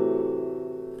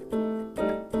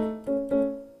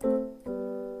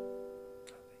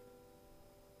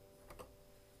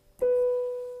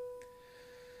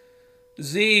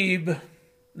 Zeeb,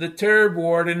 the Turb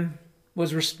Warden,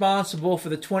 was responsible for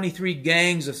the 23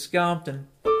 gangs of Scompton.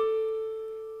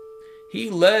 He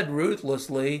led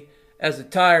ruthlessly as the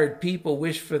tired people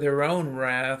wished for their own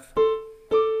wrath.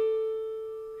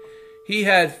 He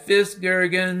had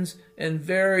fist-gurgons and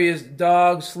various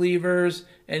dog sleevers,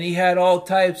 and he had all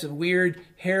types of weird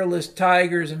hairless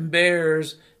tigers and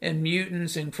bears and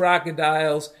mutants and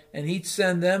crocodiles, and he'd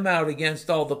send them out against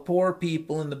all the poor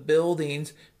people in the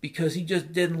buildings because he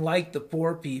just didn't like the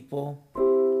poor people.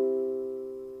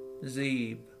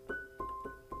 Zeeb.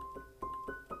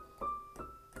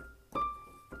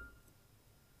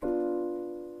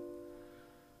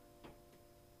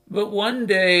 But one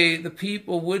day the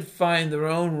people would find their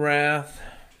own wrath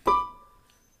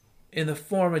in the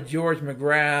form of George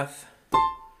McGrath.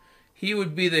 He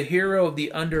would be the hero of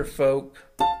the underfolk.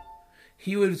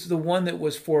 He was the one that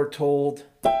was foretold.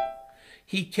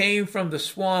 He came from the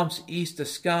swamps east of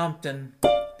Scompton.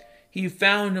 He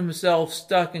found himself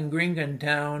stuck in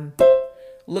Gringontown,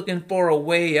 looking for a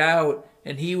way out,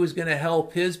 and he was going to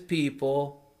help his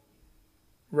people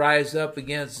rise up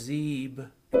against Zeeb,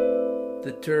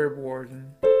 the Turb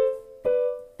Warden.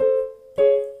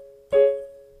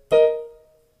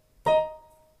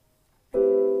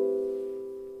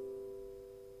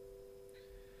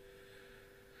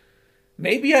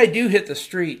 Maybe I do hit the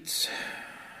streets,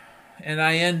 and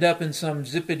I end up in some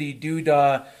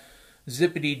zippity-doo-dah,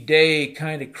 zippity-day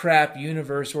kind of crap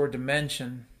universe or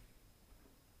dimension.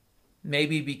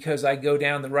 Maybe because I go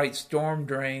down the right storm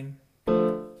drain.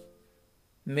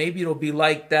 Maybe it'll be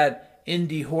like that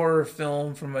indie horror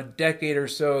film from a decade or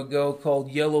so ago called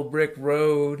Yellow Brick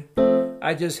Road.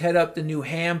 I just head up to New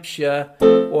Hampshire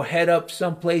or head up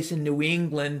someplace in New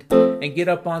England and get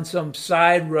up on some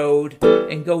side road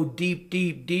and go deep,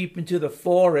 deep, deep into the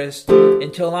forest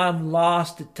until I'm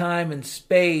lost to time and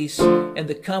space and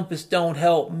the compass don't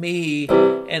help me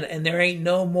and there ain't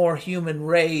no more human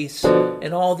race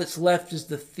and all that's left is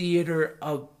the theater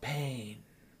of pain.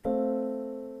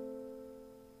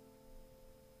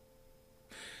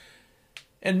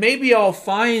 And maybe I'll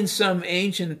find some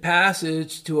ancient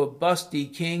passage to a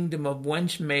busty kingdom of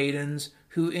wench maidens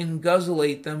who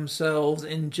inguzzlate themselves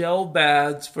in gel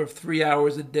baths for 3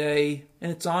 hours a day,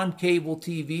 and it's on cable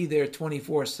TV there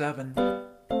 24/7.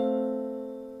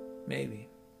 Maybe.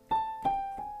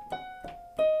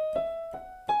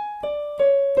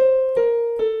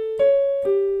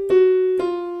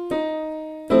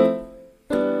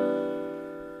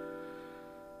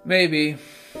 Maybe.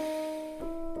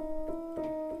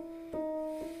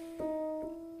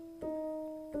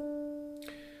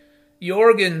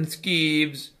 Jorgen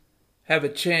Skeeves have a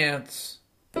chance,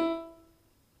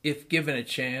 if given a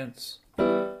chance.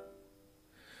 Jorgen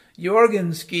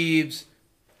Skeeves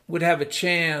would have a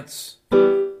chance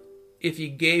if you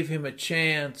gave him a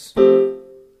chance.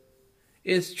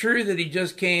 It's true that he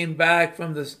just came back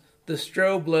from the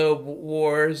Stroblo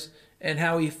Wars and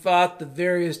how he fought the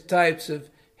various types of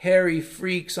hairy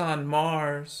freaks on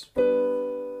Mars.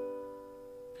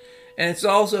 And it's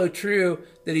also true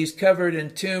that he's covered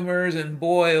in tumors and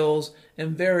boils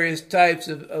and various types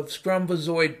of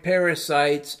scrumbazoid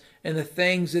parasites and the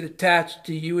things that attach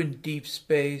to you in deep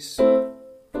space.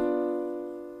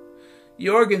 Jorgen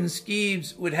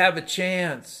Skeeves would have a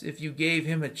chance if you gave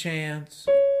him a chance.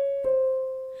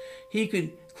 He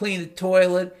could clean the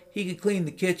toilet. He could clean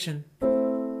the kitchen.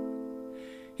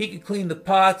 He could clean the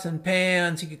pots and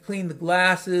pans. He could clean the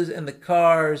glasses and the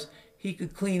cars. He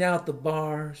could clean out the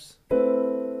bars.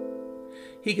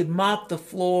 He could mop the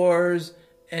floors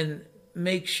and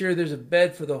make sure there's a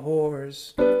bed for the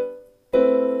whores.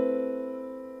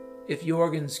 If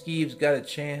Jorgen Skeeves got a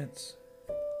chance.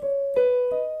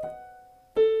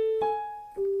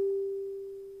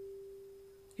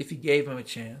 If you gave him a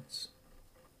chance.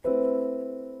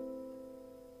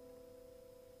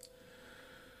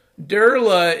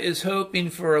 Durla is hoping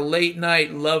for a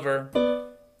late-night lover.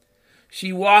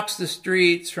 She walks the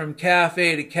streets from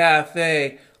cafe to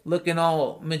cafe, looking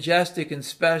all majestic and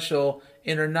special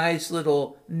in her nice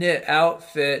little knit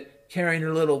outfit, carrying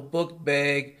her little book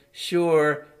bag.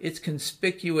 Sure, it's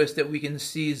conspicuous that we can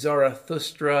see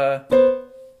Zarathustra.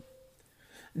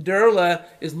 Durla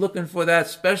is looking for that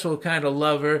special kind of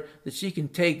lover that she can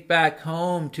take back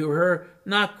home to her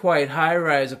not quite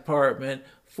high-rise apartment,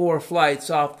 4 flights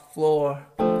off the floor,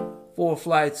 4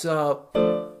 flights up.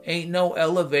 Ain't no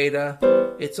elevator,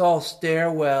 it's all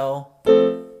stairwell.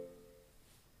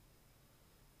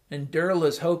 And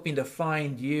Durla's hoping to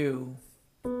find you.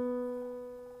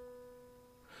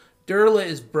 Durla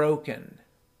is broken.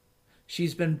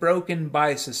 She's been broken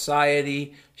by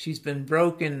society. She's been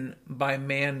broken by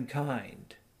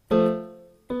mankind.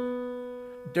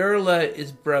 Durla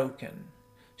is broken.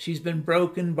 She's been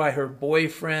broken by her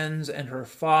boyfriends and her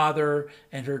father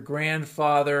and her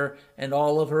grandfather and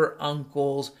all of her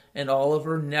uncles and all of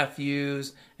her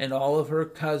nephews and all of her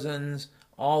cousins,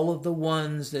 all of the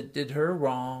ones that did her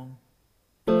wrong.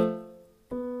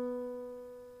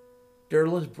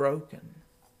 Durla's broken.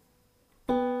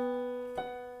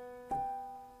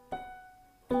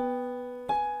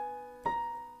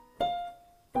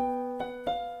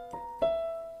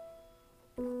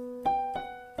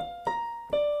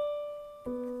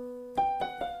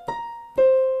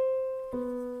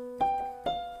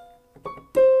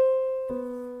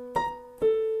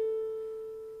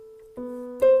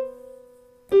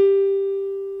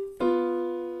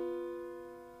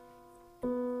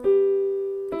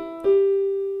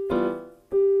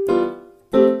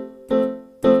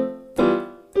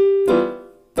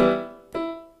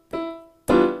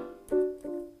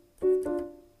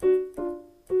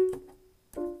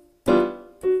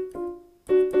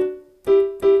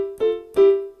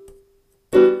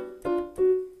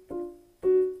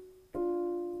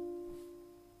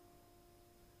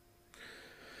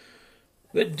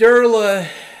 But Durla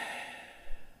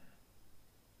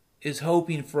is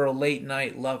hoping for a late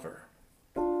night lover.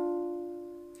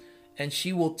 And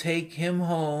she will take him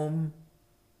home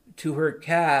to her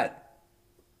cat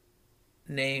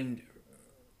named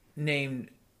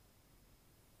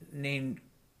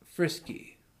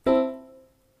Frisky.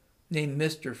 Named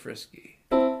Mr. Frisky.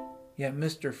 Yeah,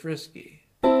 Mr. Frisky.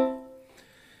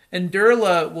 And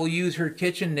Durla will use her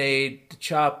KitchenAid to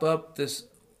chop up this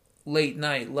late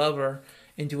night lover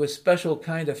into a special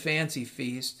kind of fancy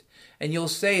feast, and you'll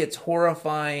say it's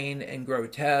horrifying and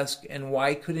grotesque, and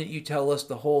why couldn't you tell us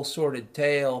the whole sordid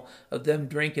tale of them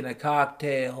drinking a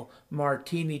cocktail,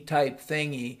 martini-type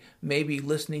thingy, maybe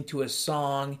listening to a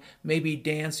song, maybe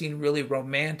dancing really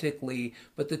romantically,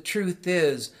 but the truth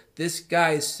is, this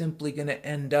guy's simply going to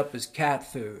end up as cat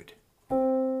food.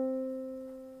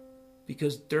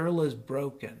 Because Durla's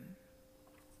broken.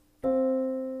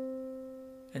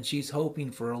 And she's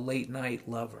hoping for a late night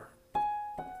lover.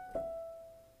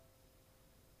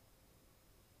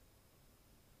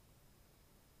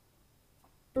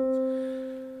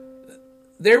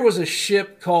 There was a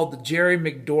ship called the Jerry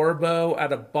McDorbo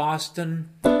out of Boston.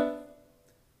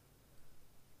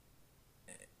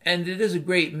 And it is a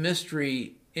great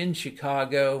mystery in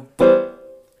Chicago.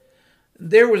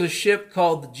 There was a ship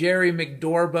called the Jerry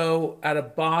McDorbo out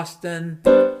of Boston.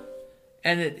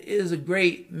 And it is a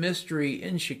great mystery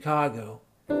in Chicago.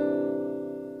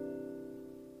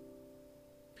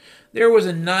 There was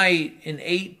a night in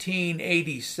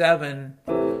 1887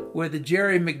 where the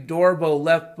Jerry McDorbo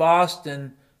left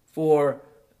Boston for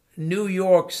New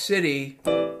York City,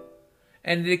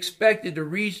 and it expected to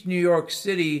reach New York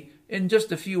City in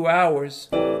just a few hours.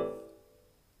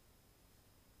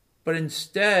 But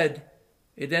instead,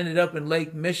 it ended up in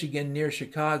Lake Michigan near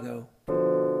Chicago.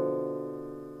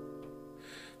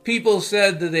 People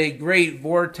said that a great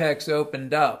vortex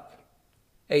opened up,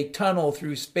 a tunnel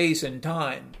through space and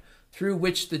time, through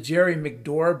which the Jerry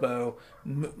McDorbo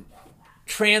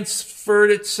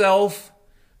transferred itself,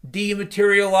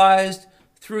 dematerialized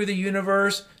through the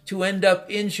universe to end up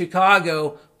in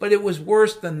Chicago, but it was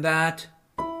worse than that.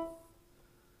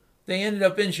 They ended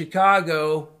up in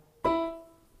Chicago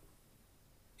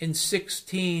in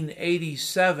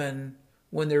 1687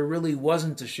 when there really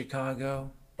wasn't a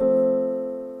Chicago.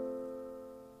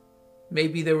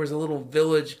 Maybe there was a little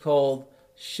village called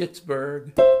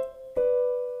Schittsburg.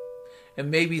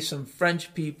 And maybe some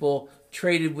French people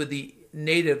traded with the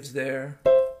natives there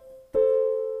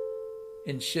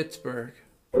in Schittsburg.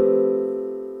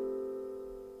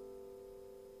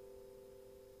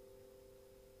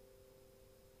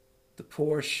 The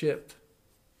poor ship,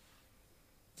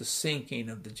 the sinking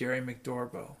of the Jerry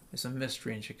McDorbo, is a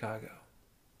mystery in Chicago.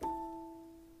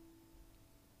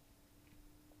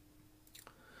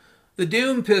 The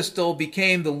Doom pistol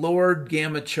became the Lord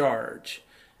Gamma Charge,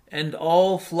 and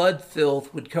all flood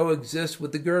filth would coexist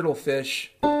with the girdlefish.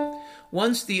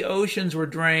 Once the oceans were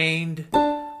drained,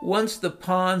 once the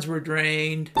ponds were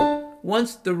drained,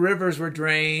 once the rivers were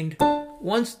drained,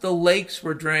 once the lakes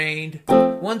were drained,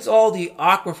 once all the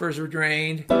aquifers were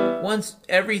drained, once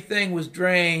everything was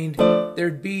drained,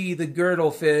 there'd be the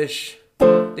girdlefish.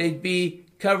 They'd be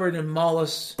covered in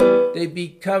mollusks. They'd be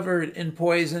covered in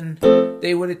poison.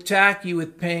 They would attack you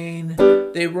with pain.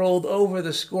 They rolled over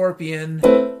the scorpion.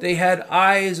 They had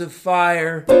eyes of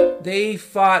fire. They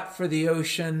fought for the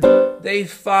ocean. They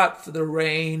fought for the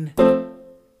rain.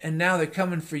 And now they're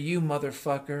coming for you,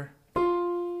 motherfucker.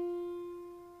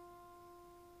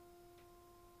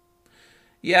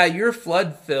 Yeah, you're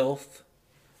flood filth,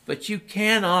 but you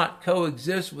cannot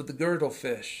coexist with the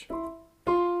girdlefish.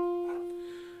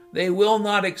 They will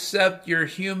not accept your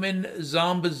human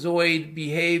zombizoid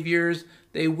behaviors.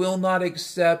 They will not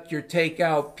accept your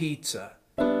takeout pizza.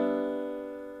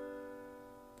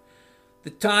 The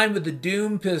time of the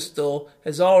Doom pistol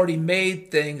has already made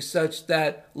things such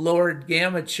that Lord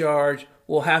Gamma Charge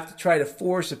will have to try to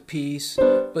force a peace,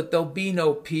 but there'll be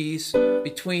no peace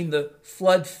between the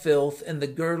flood filth and the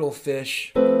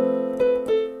girdlefish.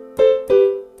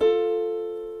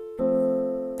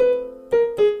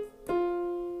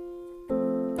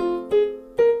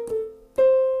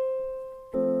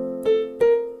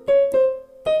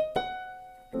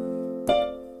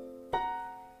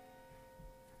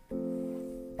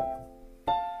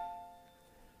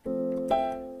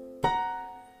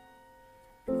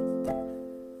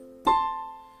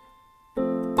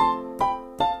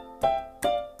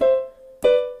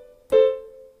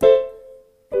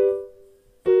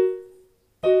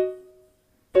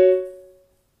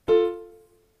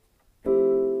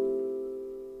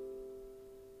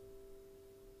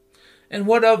 And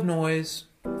what of noise?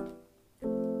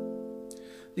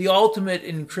 The ultimate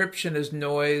encryption is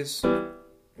noise.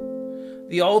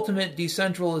 The ultimate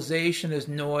decentralization is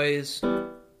noise.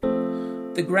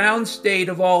 The ground state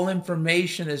of all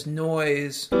information is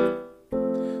noise.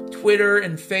 Twitter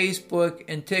and Facebook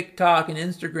and TikTok and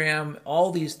Instagram,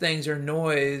 all these things are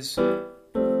noise.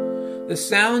 The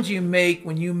sounds you make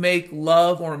when you make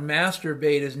love or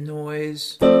masturbate is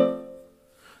noise.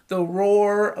 The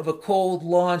roar of a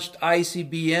cold-launched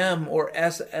ICBM or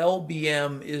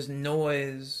SLBM is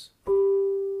noise.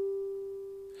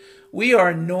 We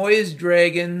are noise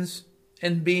dragons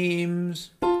and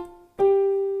beams.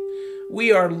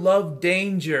 We are love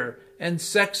danger and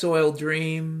sex oil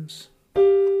dreams.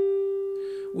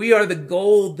 We are the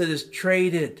gold that is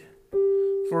traded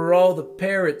for all the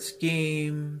parrot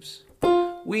schemes.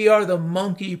 We are the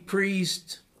monkey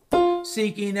priest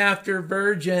seeking after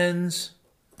virgins.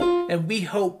 And we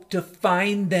hope to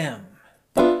find them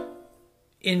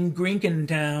in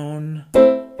Grinkentown.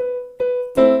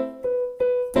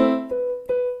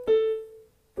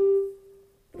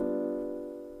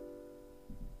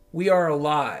 We are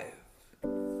alive.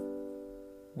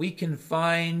 We can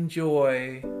find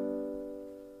joy.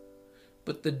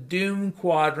 But the Doom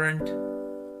Quadrant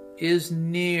is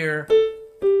near.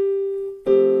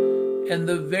 And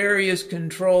the various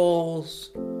controls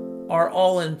are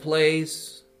all in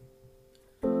place.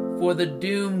 For the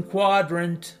Doom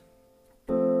Quadrant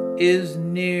is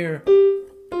near.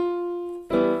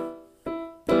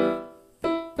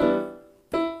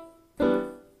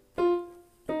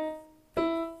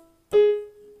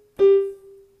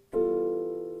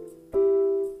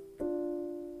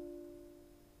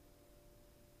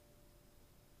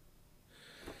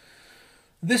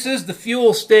 This is the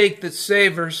fuel steak that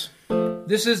savors.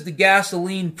 This is the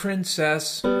gasoline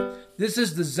princess. This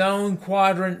is the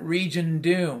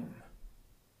Zone-Quadrant-Region-Doom.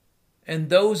 And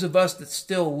those of us that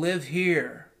still live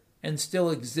here and still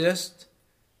exist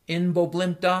in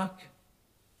Boblimpdoc,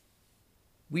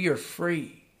 we are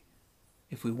free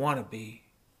if we want to be.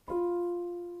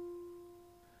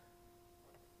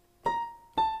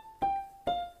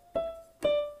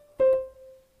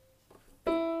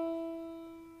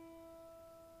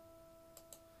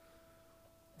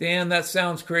 Dan, that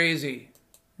sounds crazy.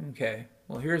 Okay,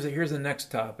 well here's the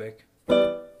next topic.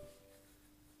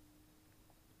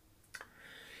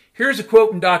 Here's a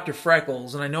quote from Dr.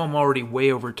 Freckles, and I know I'm already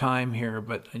way over time here,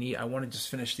 but I want to just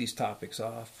finish these topics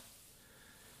off.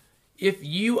 If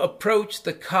you approach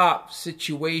the cop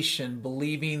situation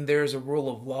believing there's a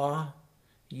rule of law,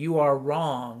 you are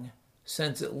wrong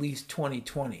since at least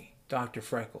 2020, Dr.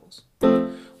 Freckles.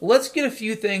 Well, let's get a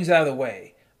few things out of the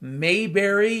way.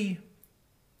 Mayberry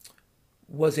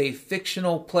was a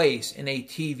fictional place in a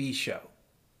TV show.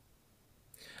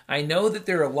 I know that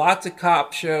there are lots of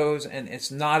cop shows, and it's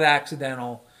not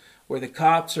accidental, where the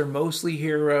cops are mostly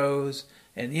heroes,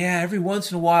 and yeah, every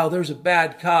once in a while there's a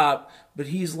bad cop, but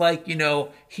he's like,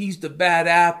 he's the bad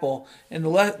apple, and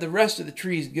the rest of the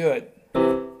tree's good.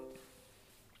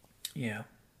 Yeah.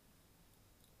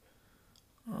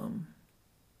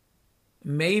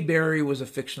 Mayberry was a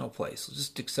fictional place. Let's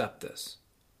just accept this.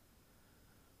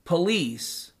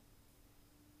 Police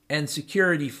and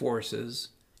security forces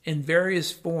in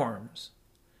various forms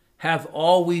have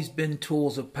always been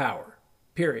tools of power,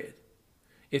 period.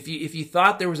 If you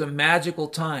thought there was a magical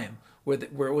time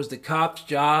where it was the cop's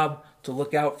job to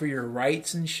look out for your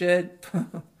rights and shit,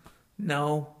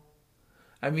 no.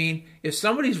 I mean, if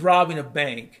somebody's robbing a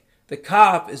bank, The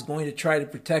cop is going to try to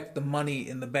protect the money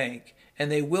in the bank, and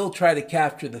they will try to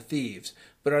capture the thieves.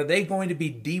 But are they going to be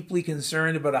deeply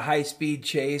concerned about a high-speed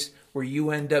chase where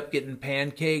you end up getting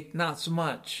pancaked? Not so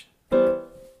much.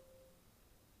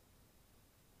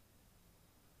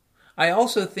 I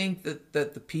also think that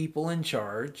the people in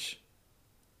charge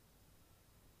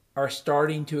are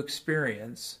starting to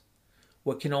experience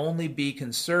what can only be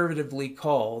conservatively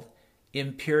called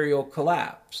imperial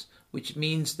collapse, which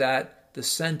means that the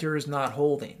center is not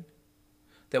holding.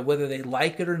 That whether they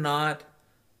like it or not,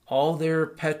 all their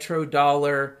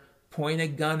petrodollar point a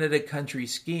gun at a country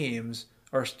schemes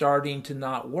are starting to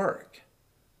not work.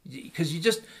 Because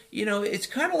it's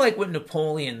kind of like what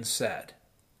Napoleon said.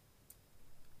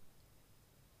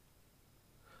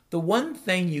 The one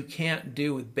thing you can't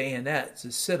do with bayonets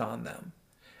is sit on them.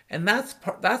 And that's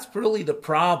really the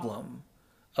problem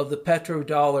of the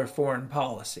petrodollar foreign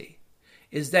policy,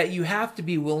 is that you have to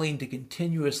be willing to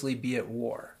continuously be at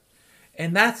war.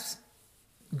 And that's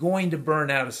going to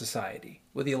burn out a society,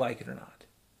 whether you like it or not.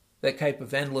 That type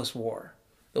of endless war.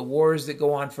 The wars that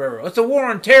go on forever. It's a war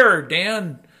on terror,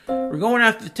 Dan. We're going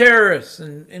after the terrorists.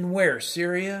 And where?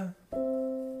 Syria?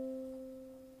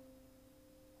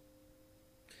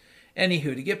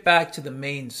 Anywho, to get back to the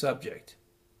main subject.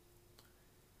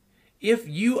 If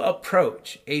you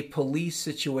approach a police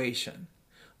situation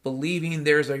believing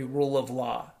there's a rule of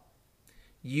law,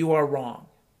 you are wrong.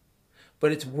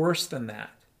 But it's worse than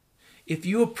that. If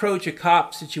you approach a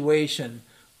cop situation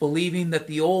believing that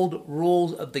the old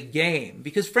rules of the game,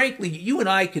 because frankly, you and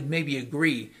I could maybe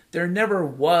agree, there never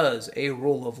was a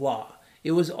rule of law.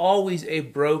 It was always a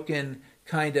broken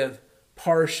kind of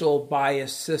partial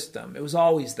bias system. It was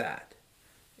always that.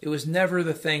 It was never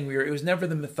the thing it was never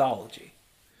the mythology.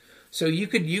 So you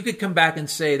could come back and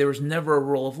say there was never a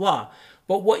rule of law.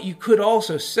 But what you could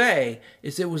also say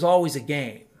is it was always a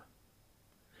game.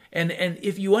 And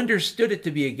if you understood it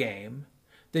to be a game,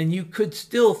 then you could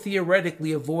still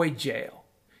theoretically avoid jail.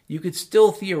 You could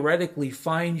still theoretically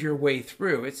find your way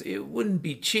through. It wouldn't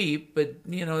be cheap, but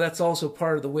that's also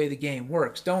part of the way the game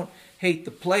works. Don't hate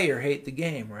the player, hate the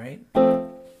game, right?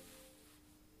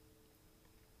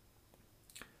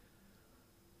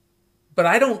 But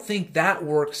I don't think that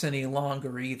works any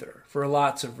longer either, for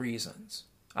lots of reasons.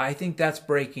 I think that's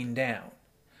breaking down.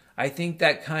 I think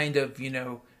that kind of,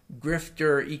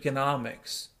 grifter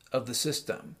economics of the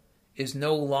system is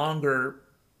no longer,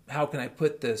 how can I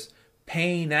put this,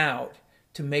 paying out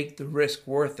to make the risk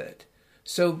worth it.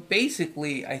 So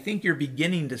basically, I think you're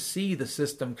beginning to see the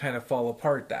system kind of fall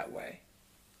apart that way.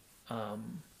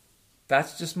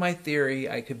 That's just my theory.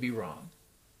 I could be wrong.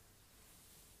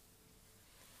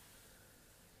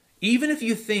 Even if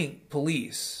you think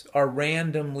police are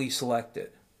randomly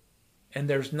selected, and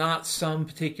there's not some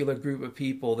particular group of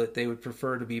people that they would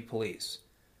prefer to be police,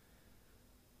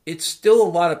 it's still a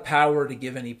lot of power to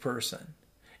give any person.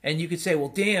 And you could say, well,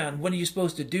 Dan, what are you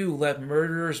supposed to do? Let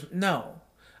murderers? No.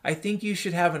 I think you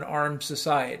should have an armed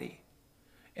society.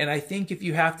 And I think if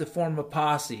you have to form a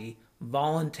posse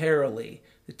voluntarily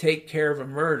to take care of a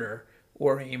murder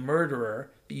or a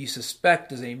murderer that you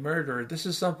suspect is a murderer, this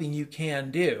is something you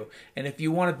can do. And if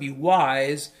you want to be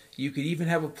wise, you could even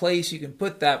have a place you can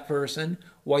put that person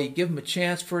while you give them a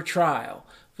chance for a trial.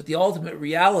 But the ultimate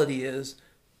reality is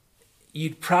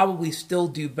you'd probably still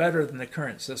do better than the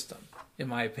current system, in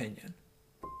my opinion.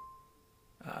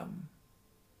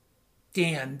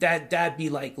 Dan, that'd be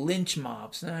like lynch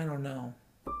mobs. I don't know.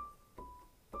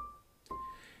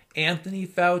 Anthony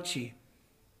Fauci,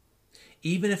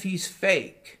 even if he's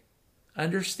fake,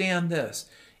 understand this,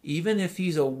 even if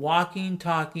he's a walking,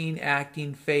 talking,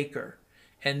 acting faker,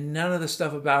 and none of the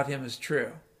stuff about him is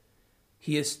true,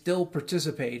 he is still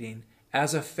participating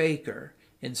as a faker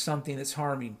in something that's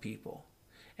harming people.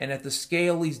 And at the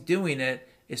scale he's doing it,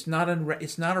 it's not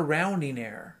a rounding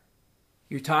error.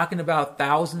 You're talking about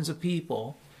thousands of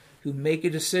people who make a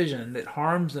decision that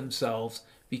harms themselves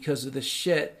because of the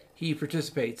shit he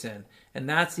participates in. And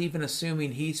that's even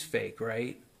assuming he's fake,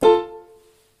 right?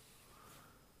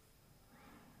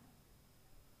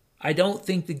 I don't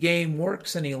think the game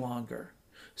works any longer.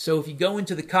 So if you go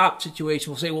into the cop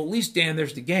situation, we'll say, well, at least, Dan,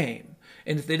 there's the game.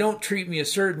 And if they don't treat me a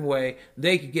certain way,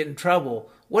 they could get in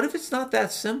trouble. What if it's not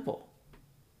that simple?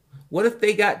 What if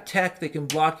they got tech that can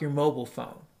block your mobile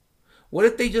phone? What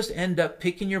if they just end up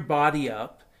picking your body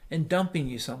up and dumping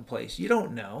you someplace? You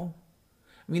don't know.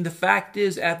 I mean, the fact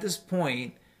is, at this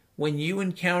point, when you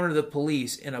encounter the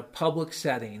police in a public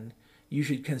setting, you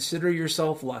should consider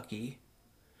yourself lucky.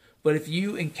 But if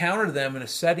you encounter them in a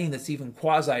setting that's even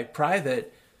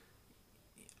quasi-private,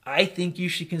 I think you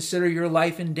should consider your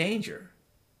life in danger.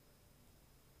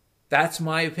 That's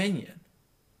my opinion.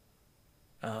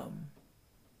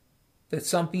 that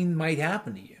something might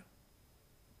happen to you.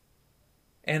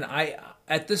 And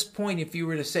at this point, if you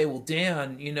were to say, well,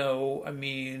 Dan,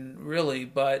 really,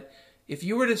 but if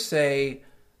you were to say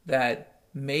that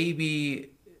maybe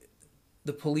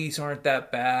the police aren't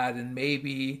that bad and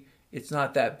maybe it's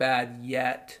not that bad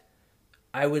yet,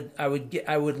 I would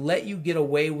let you get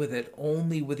away with it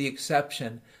only with the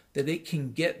exception that it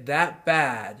can get that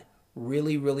bad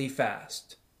really, really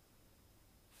fast.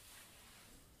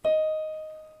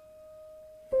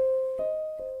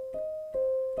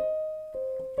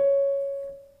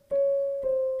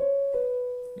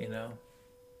 You know?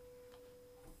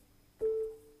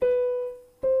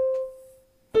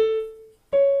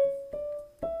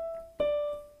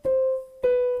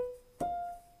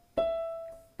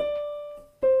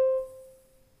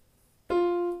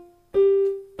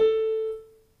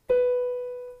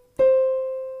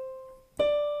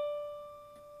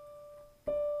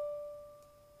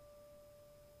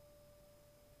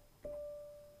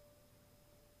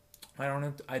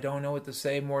 I don't know what to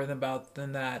say more than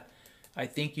that. I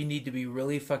think you need to be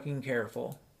really fucking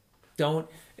careful. Let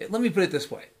me put it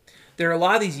this way. There are a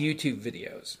lot of these YouTube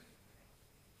videos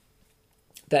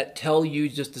that tell you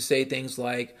just to say things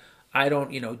like,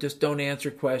 just don't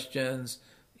answer questions,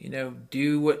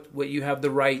 do what you have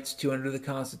the rights to under the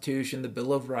Constitution, the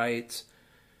Bill of Rights.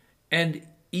 And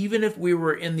even if we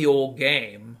were in the old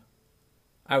game,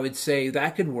 I would say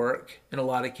that could work in a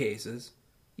lot of cases.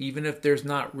 Even if there's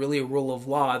not really a rule of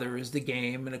law, there is the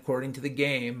game, and according to the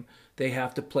game, they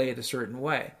have to play it a certain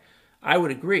way. I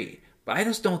would agree, but I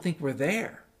just don't think we're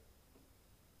there.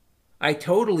 I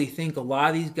totally think a lot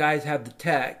of these guys have the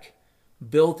tech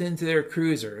built into their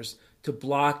cruisers to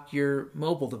block your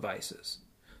mobile devices.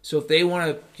 So if they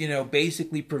want to,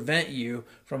 basically prevent you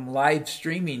from live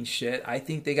streaming shit, I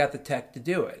think they got the tech to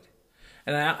do it.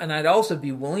 And I'd also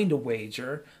be willing to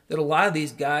wager that a lot of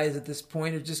these guys at this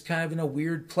point are just kind of in a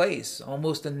weird place,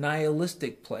 almost a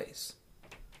nihilistic place.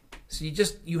 So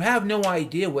you have no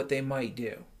idea what they might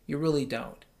do. You really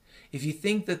don't. If you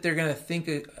think that they're going to think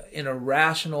in a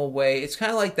rational way, it's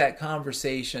kind of like that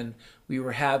conversation we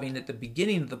were having at the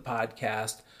beginning of the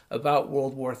podcast about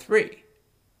World War III.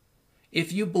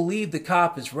 If you believe the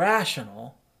cop is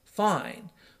rational, fine.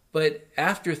 But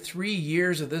after 3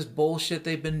 years of this bullshit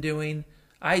they've been doing,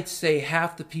 I'd say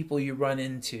half the people you run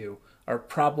into are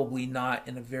probably not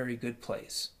in a very good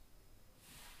place.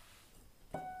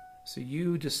 So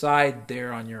you decide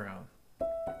there on your own.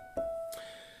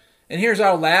 And here's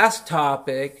our last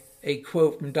topic, a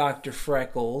quote from Dr.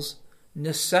 Freckles.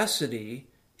 Necessity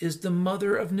is the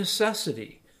mother of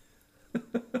necessity.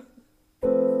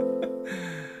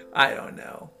 I don't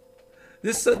know.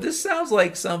 This sounds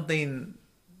like something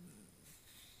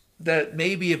that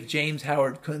maybe if James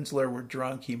Howard Kunstler were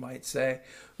drunk, he might say.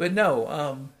 But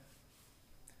no,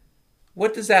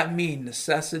 what does that mean?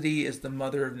 Necessity is the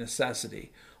mother of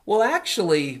necessity. Well,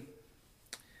 actually,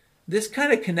 this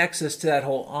kind of connects us to that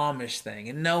whole Amish thing.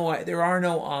 And no, there are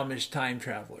no Amish time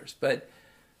travelers. But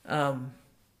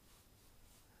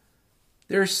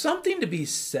there's something to be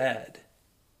said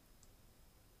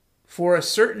for a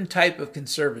certain type of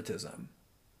conservatism,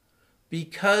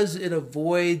 because it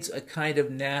avoids a kind of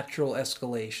natural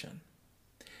escalation.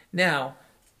 Now,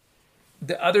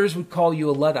 the others would call you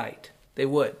a Luddite. They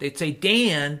would. They'd say,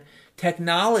 Dan,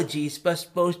 technology is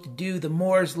supposed to do the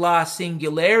Moore's Law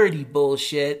singularity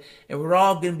bullshit, and we're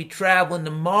all going to be traveling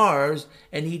to Mars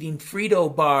and eating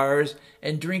Frito bars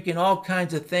and drinking all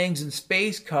kinds of things in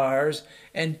space cars,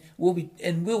 and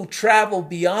we'll travel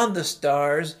beyond the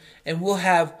stars, and we'll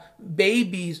have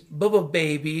babies, Bubba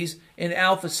babies, in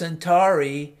Alpha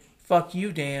Centauri. Fuck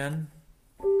you, Dan.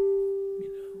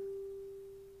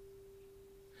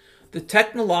 The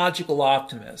technological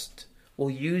optimist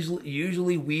will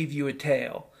usually weave you a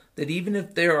tale that even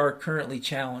if there are currently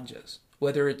challenges,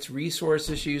 whether it's resource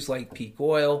issues like peak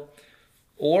oil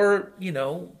or,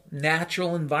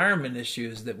 natural environment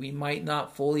issues that we might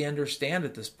not fully understand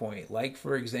at this point, like,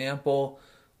 for example,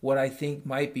 what I think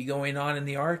might be going on in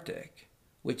the Arctic,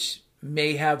 which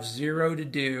may have zero to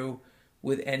do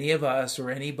with any of us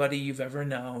or anybody you've ever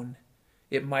known.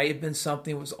 It might have been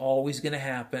something that was always going to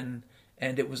happen,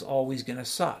 and it was always going to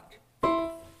suck.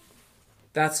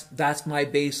 That's my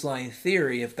baseline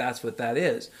theory, if that's what that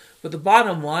is. But the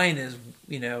bottom line is,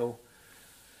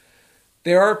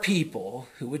 there are people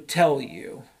who would tell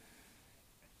you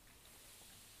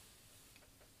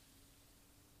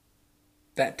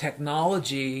that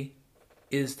technology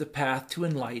is the path to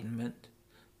enlightenment,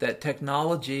 that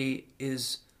technology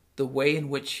is the way in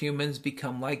which humans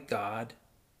become like God,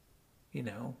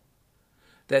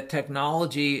 that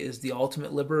technology is the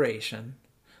ultimate liberation,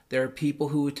 There are people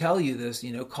who would tell you this,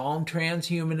 call them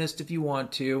transhumanist if you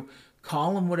want to,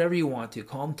 call them whatever you want to,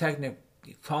 call them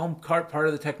part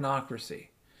of the technocracy.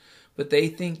 But they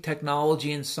think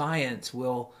technology and science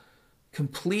will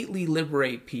completely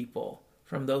liberate people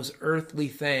from those earthly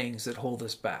things that hold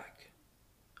us back.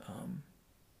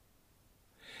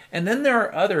 And then there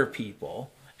are other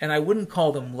people, and I wouldn't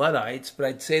call them Luddites, but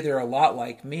I'd say they're a lot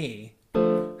like me,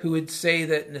 who would say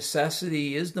that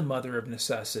necessity is the mother of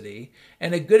necessity,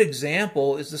 and a good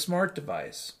example is the smart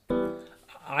device.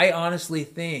 I honestly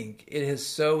think it has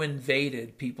so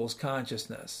invaded people's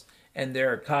consciousness and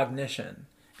their cognition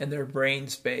and their brain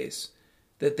space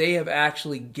that they have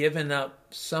actually given up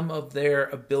some of their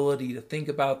ability to think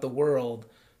about the world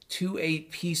to a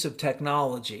piece of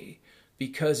technology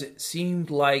because it seemed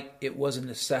like it was a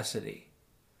necessity.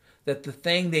 That the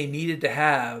thing they needed to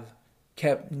have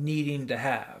kept needing to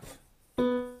have.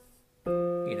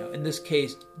 In this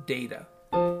case, data.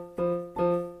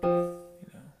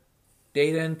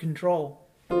 Data and control.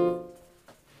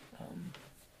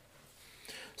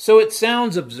 So it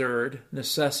sounds absurd.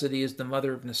 Necessity is the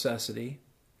mother of necessity.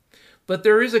 But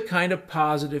there is a kind of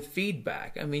positive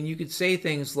feedback. I mean, you could say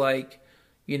things like,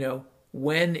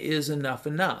 when is enough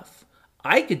enough?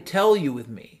 I could tell you with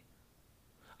me.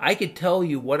 I could tell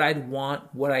you what I'd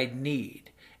want, what I'd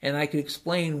need. And I could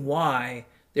explain why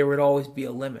there would always be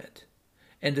a limit.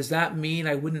 And does that mean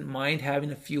I wouldn't mind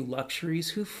having a few luxuries?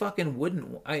 Who fucking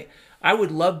wouldn't? I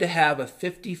would love to have a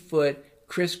 50-foot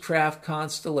Chris Craft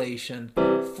Constellation,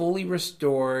 fully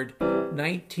restored,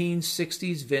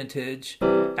 1960s vintage,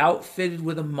 outfitted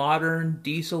with a modern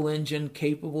diesel engine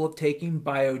capable of taking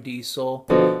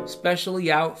biodiesel,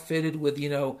 specially outfitted with,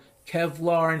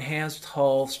 Kevlar enhanced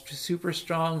hull, super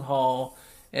strong hull,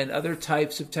 and other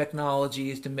types of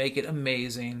technologies to make it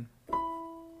amazing.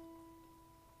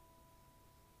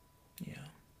 Yeah.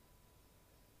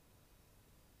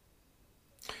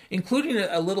 Including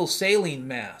a little sailing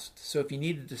mast. So if you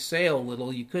needed to sail a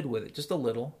little, you could with it. Just a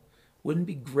little. Wouldn't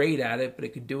be great at it, but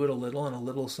it could do it a little, and a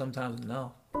little sometimes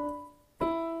enough.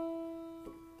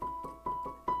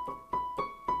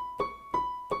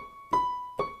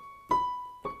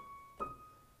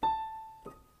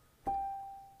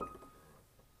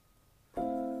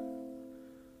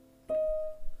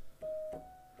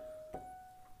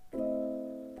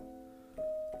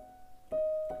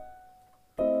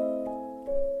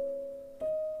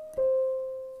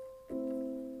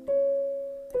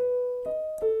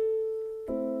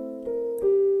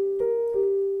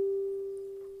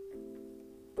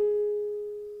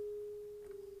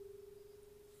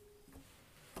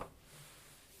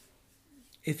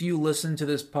 If you listen to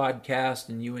this podcast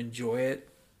and you enjoy it,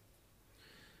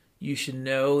 you should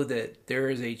know that there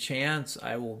is a chance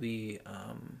I will be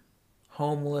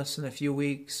homeless in a few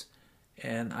weeks,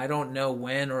 and I don't know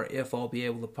when or if I'll be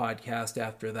able to podcast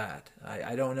after that.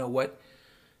 I don't know what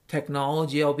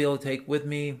technology I'll be able to take with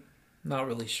me. Not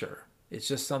really sure. It's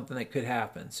just something that could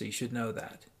happen, so you should know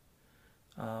that.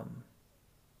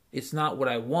 It's not what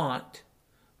I want,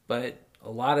 but a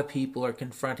lot of people are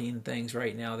confronting things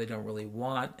right now they don't really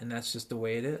want, and that's just the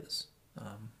way it is.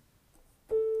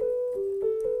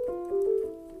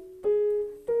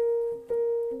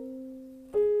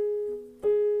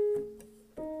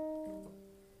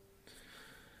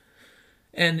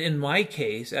 And in my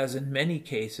case, as in many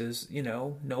cases,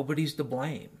 nobody's to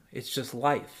blame. It's just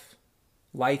life.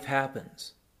 Life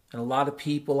happens. And a lot of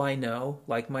people I know,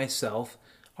 like myself,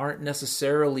 aren't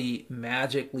necessarily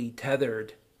magically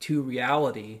tethered to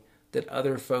reality that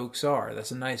other folks are.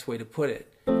 That's a nice way to put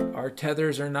it. Our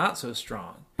tethers are not so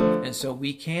strong. And so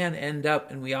we can end up,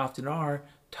 and we often are,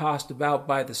 tossed about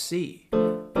by the sea.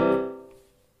 And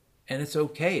it's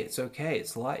okay. It's okay.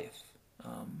 It's life.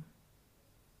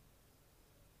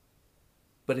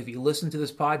 But if you listen to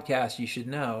this podcast, you should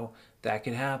know that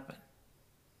can happen.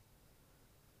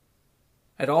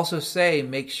 I'd also say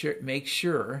make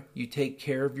sure you take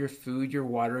care of your food, your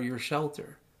water, your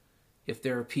shelter. If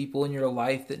there are people in your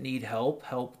life that need help,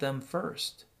 help them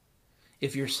first.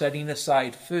 If you're setting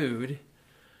aside food,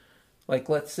 like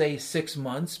let's say 6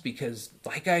 months, because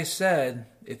like I said,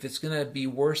 if it's going to be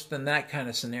worse than that kind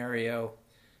of scenario,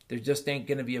 there just ain't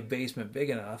going to be a basement big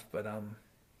enough. But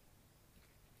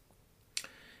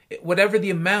whatever the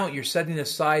amount you're setting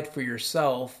aside for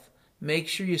yourself, make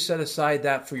sure you set aside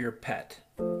that for your pet,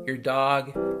 your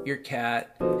dog, your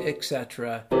cat,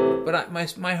 etc. But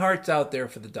my heart's out there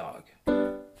for the dog.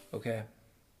 Okay?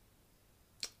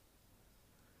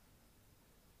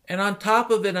 And on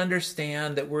top of it,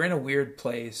 understand that we're in a weird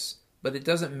place, but it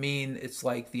doesn't mean it's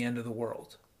like the end of the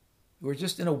world. We're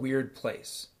just in a weird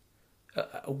place.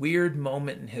 A weird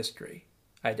moment in history,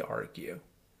 I'd argue.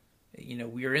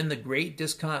 We are in the great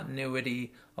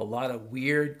discontinuity. A lot of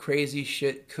weird, crazy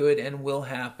shit could and will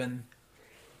happen.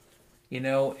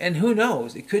 And who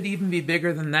knows? It could even be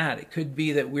bigger than that. It could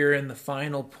be that we're in the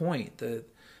final point, the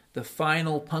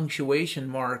final punctuation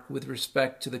mark with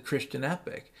respect to the Christian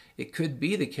epic. It could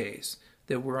be the case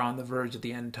that we're on the verge of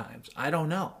the end times. I don't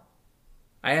know.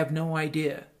 I have no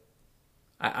idea.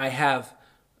 I have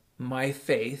my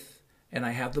faith, and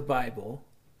I have the Bible,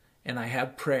 and I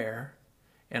have prayer,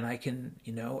 and I can,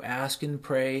 ask and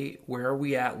pray, where are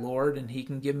we at, Lord? And he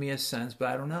can give me a sense, but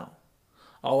I don't know.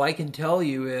 All I can tell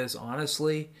you is,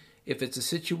 honestly, if it's a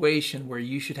situation where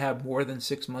you should have more than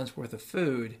 6 months worth of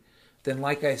food, then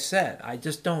like I said, I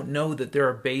just don't know that there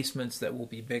are basements that will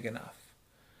be big enough.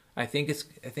 I think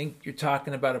you're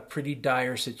talking about a pretty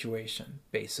dire situation,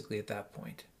 basically, at that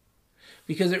point.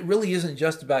 Because it really isn't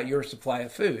just about your supply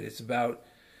of food. It's about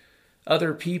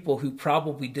other people who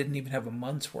probably didn't even have a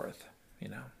month's worth,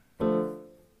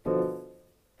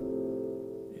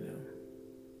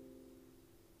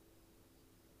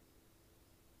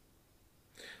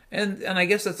 And I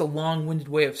guess that's a long-winded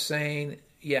way of saying,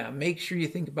 make sure you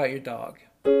think about your dog.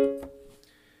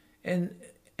 And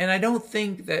I don't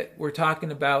think that we're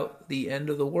talking about the end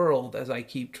of the world, as I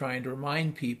keep trying to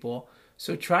remind people.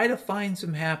 So try to find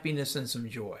some happiness and some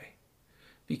joy.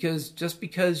 Because just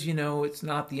because, it's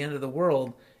not the end of the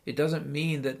world, it doesn't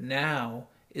mean that now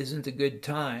isn't a good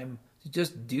time to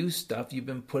just do stuff you've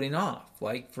been putting off.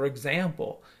 Like, for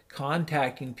example,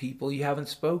 contacting people you haven't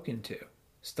spoken to.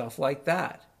 Stuff like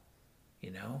that.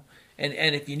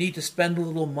 And if you need to spend a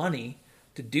little money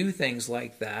to do things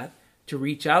like that, to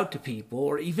reach out to people,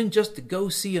 or even just to go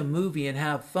see a movie and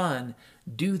have fun,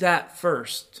 do that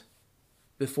first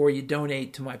before you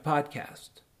donate to my podcast.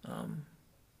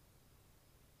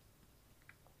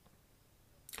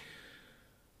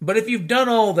 But if you've done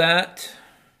all that,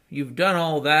 and you've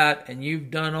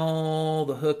done all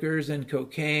the hookers and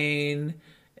cocaine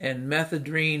and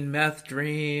methadone, meth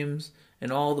dreams,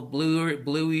 and all the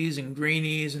blueies and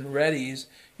greenies and reddies,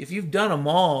 if you've done them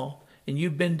all and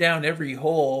you've been down every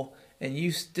hole and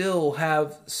you still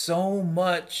have so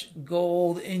much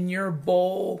gold in your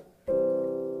bowl,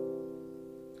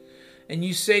 and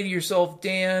you say to yourself,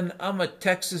 Dan, I'm a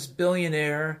Texas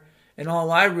billionaire and all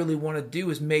I really want to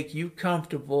do is make you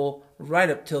comfortable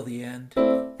right up till the end,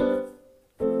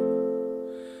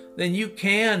 then you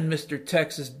can, Mr.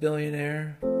 Texas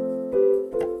billionaire.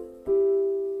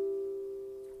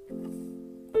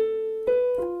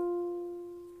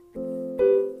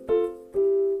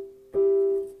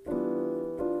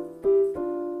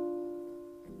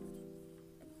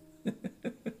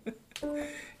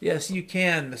 Yes, you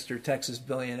can, Mr. Texas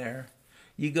billionaire.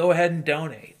 You go ahead and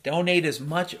donate. Donate as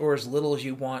much or as little as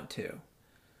you want to.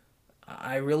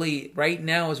 Right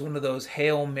now is one of those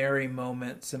Hail Mary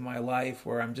moments in my life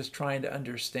where I'm just trying to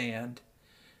understand,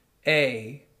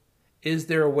 A, is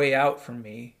there a way out for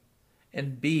me?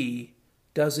 And B,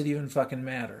 does it even fucking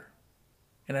matter?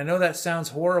 And I know that sounds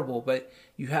horrible, but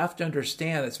you have to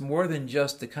understand it's more than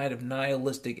just the kind of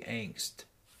nihilistic angst.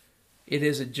 It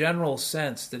is a general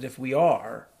sense that if we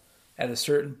are, at a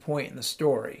certain point in the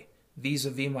story,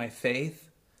 vis-a-vis my faith,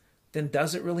 then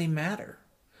does it really matter?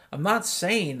 I'm not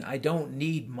saying I don't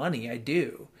need money, I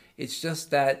do. It's just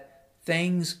that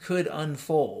things could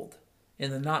unfold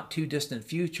in the not too distant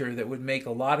future that would make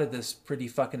a lot of this pretty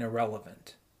fucking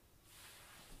irrelevant.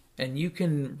 And you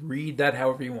can read that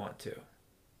however you want to.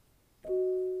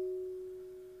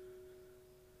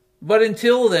 But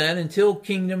until then, until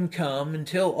kingdom come,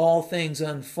 until all things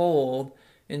unfold,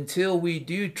 until we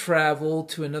do travel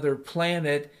to another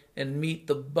planet and meet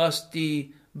the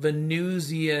busty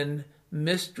Venusian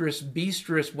mistress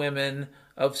women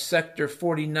of Sector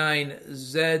 49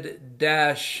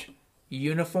 Z-uniform,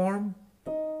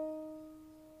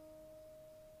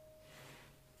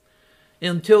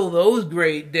 until those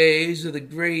great days of the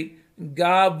great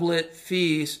goblet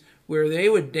feast where they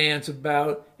would dance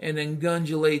about and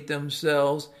engundulate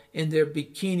themselves in their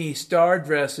bikini star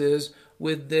dresses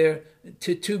with their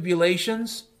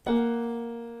titubulations.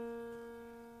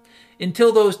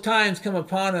 Until those times come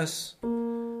upon us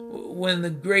when the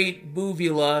great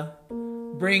buvula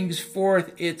brings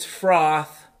forth its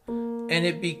froth and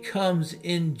it becomes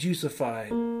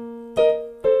injuicified.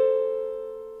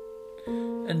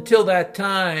 Until that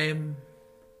time,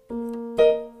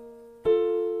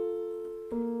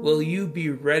 will you be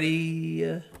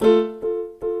ready?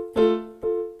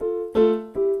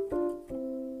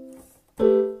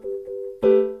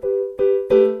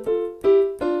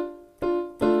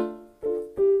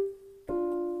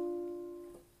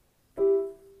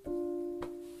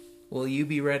 Will you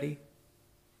be ready?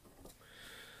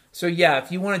 So yeah,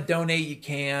 if you want to donate, you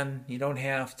can. You don't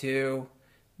have to.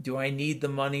 Do I need the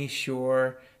money?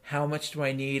 Sure. How much do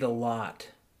I need? A lot.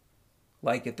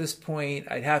 Like at this point,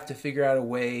 I'd have to figure out a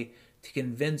way to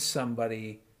convince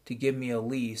somebody to give me a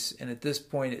lease. And at this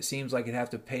point, it seems like I'd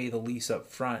have to pay the lease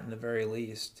up front in the very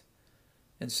least.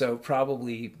 And so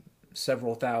probably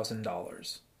several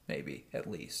 $1,000s, maybe at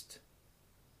least.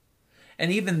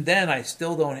 And even then, I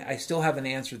still haven't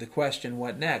answered the question,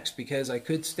 what next? Because I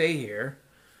could stay here.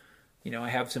 You know, I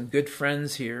have some good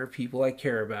friends here, people I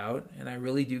care about, and I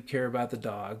really do care about the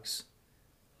dogs.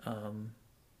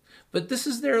 But this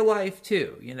is their life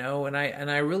too, you know, and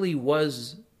I really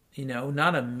was, you know,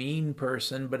 not a mean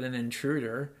person, but an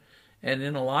intruder. And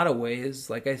in a lot of ways,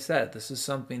 like I said, this is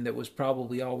something that was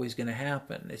probably always going to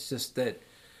happen. It's just that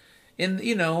in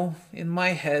my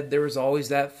head, there was always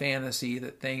that fantasy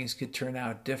that things could turn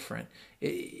out different.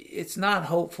 It's not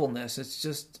hopefulness. It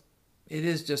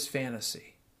is just fantasy.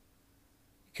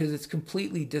 Because it's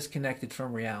completely disconnected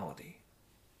from reality.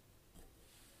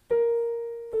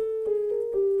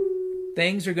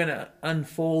 Things are going to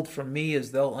unfold for me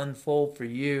as they'll unfold for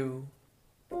you.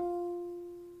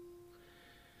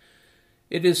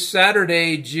 It is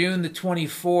Saturday, June the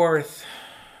 24th,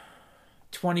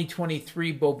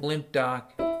 2023, Bo Blimp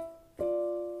Doc.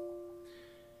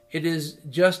 It is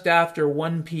just after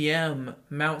 1 p.m.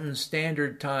 Mountain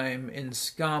Standard Time in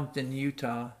Scompton,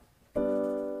 Utah.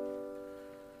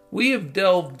 We have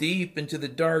delved deep into the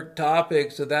dark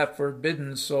topics of that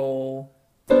forbidden soul.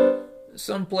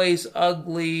 Someplace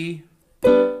ugly,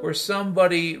 or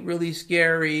somebody really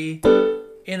scary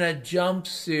in a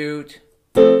jumpsuit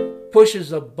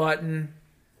pushes a button,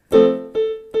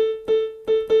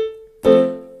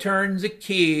 turns a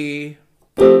key.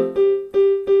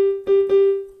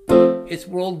 It's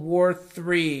World War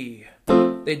III.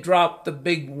 They drop the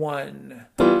big one.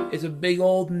 It's a big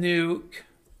old nuke.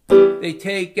 They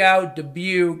take out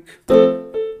Dubuque.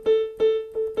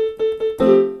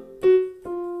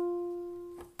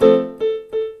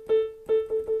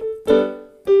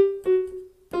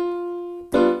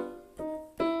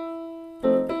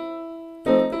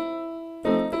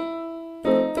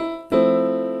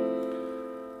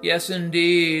 Yes,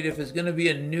 indeed, if it's going to be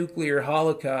a nuclear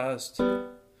holocaust,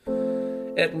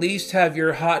 at least have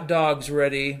your hot dogs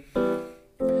ready.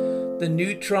 The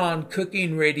neutron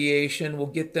cooking radiation will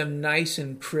get them nice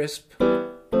and crisp.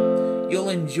 You'll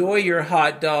enjoy your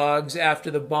hot dogs after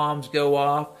the bombs go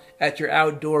off at your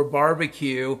outdoor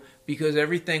barbecue because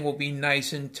everything will be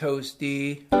nice and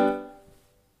toasty.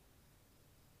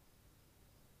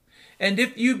 And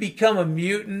if you become a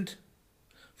mutant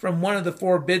from one of the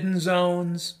forbidden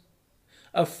zones,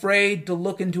 afraid to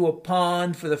look into a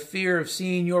pond for the fear of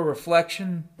seeing your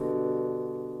reflection,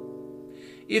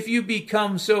 if you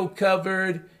become so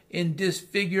covered in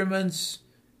disfigurements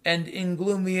and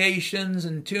ingluminations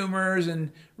and tumors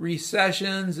and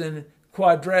recessions and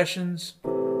quadrations,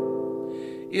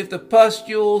 if the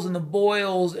pustules and the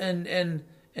boils and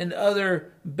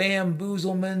other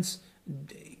bamboozlements,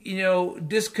 you know,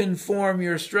 disconform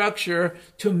your structure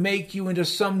to make you into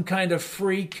some kind of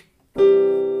freak,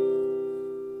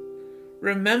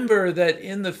 remember that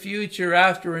in the future,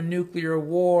 after a nuclear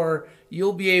war,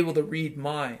 you'll be able to read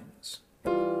minds.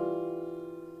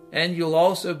 And you'll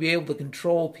also be able to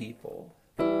control people.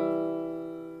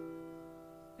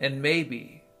 And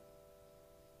maybe,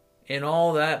 in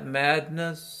all that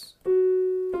madness,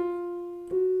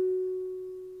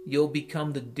 you'll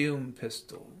become the Doom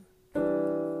pistol.